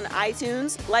podcast on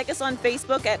iTunes, like us on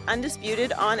Facebook at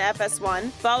Undisputed on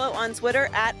FS1, follow on Twitter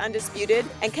at Undisputed,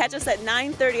 and catch us at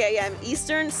 9:30 a.m.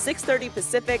 Eastern, 6:30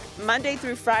 Pacific, Monday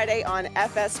through Friday on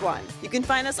FS1. You can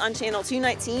find us on channel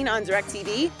 219 on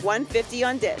DirecTV, 150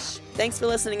 on Dish. Thanks for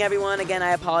listening, everyone. Again,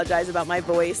 I apologize about my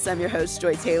voice. I'm your host,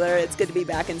 Joy Taylor. It's good to be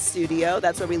back in studio.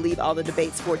 That's where we leave all the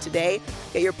debates for today.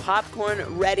 Get your popcorn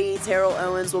ready. Terrell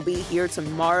Owens will be here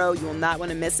tomorrow. You will not want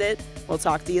to miss it. We'll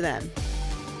talk to you then.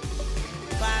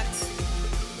 Fox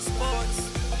Sports,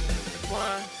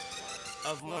 one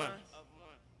of one.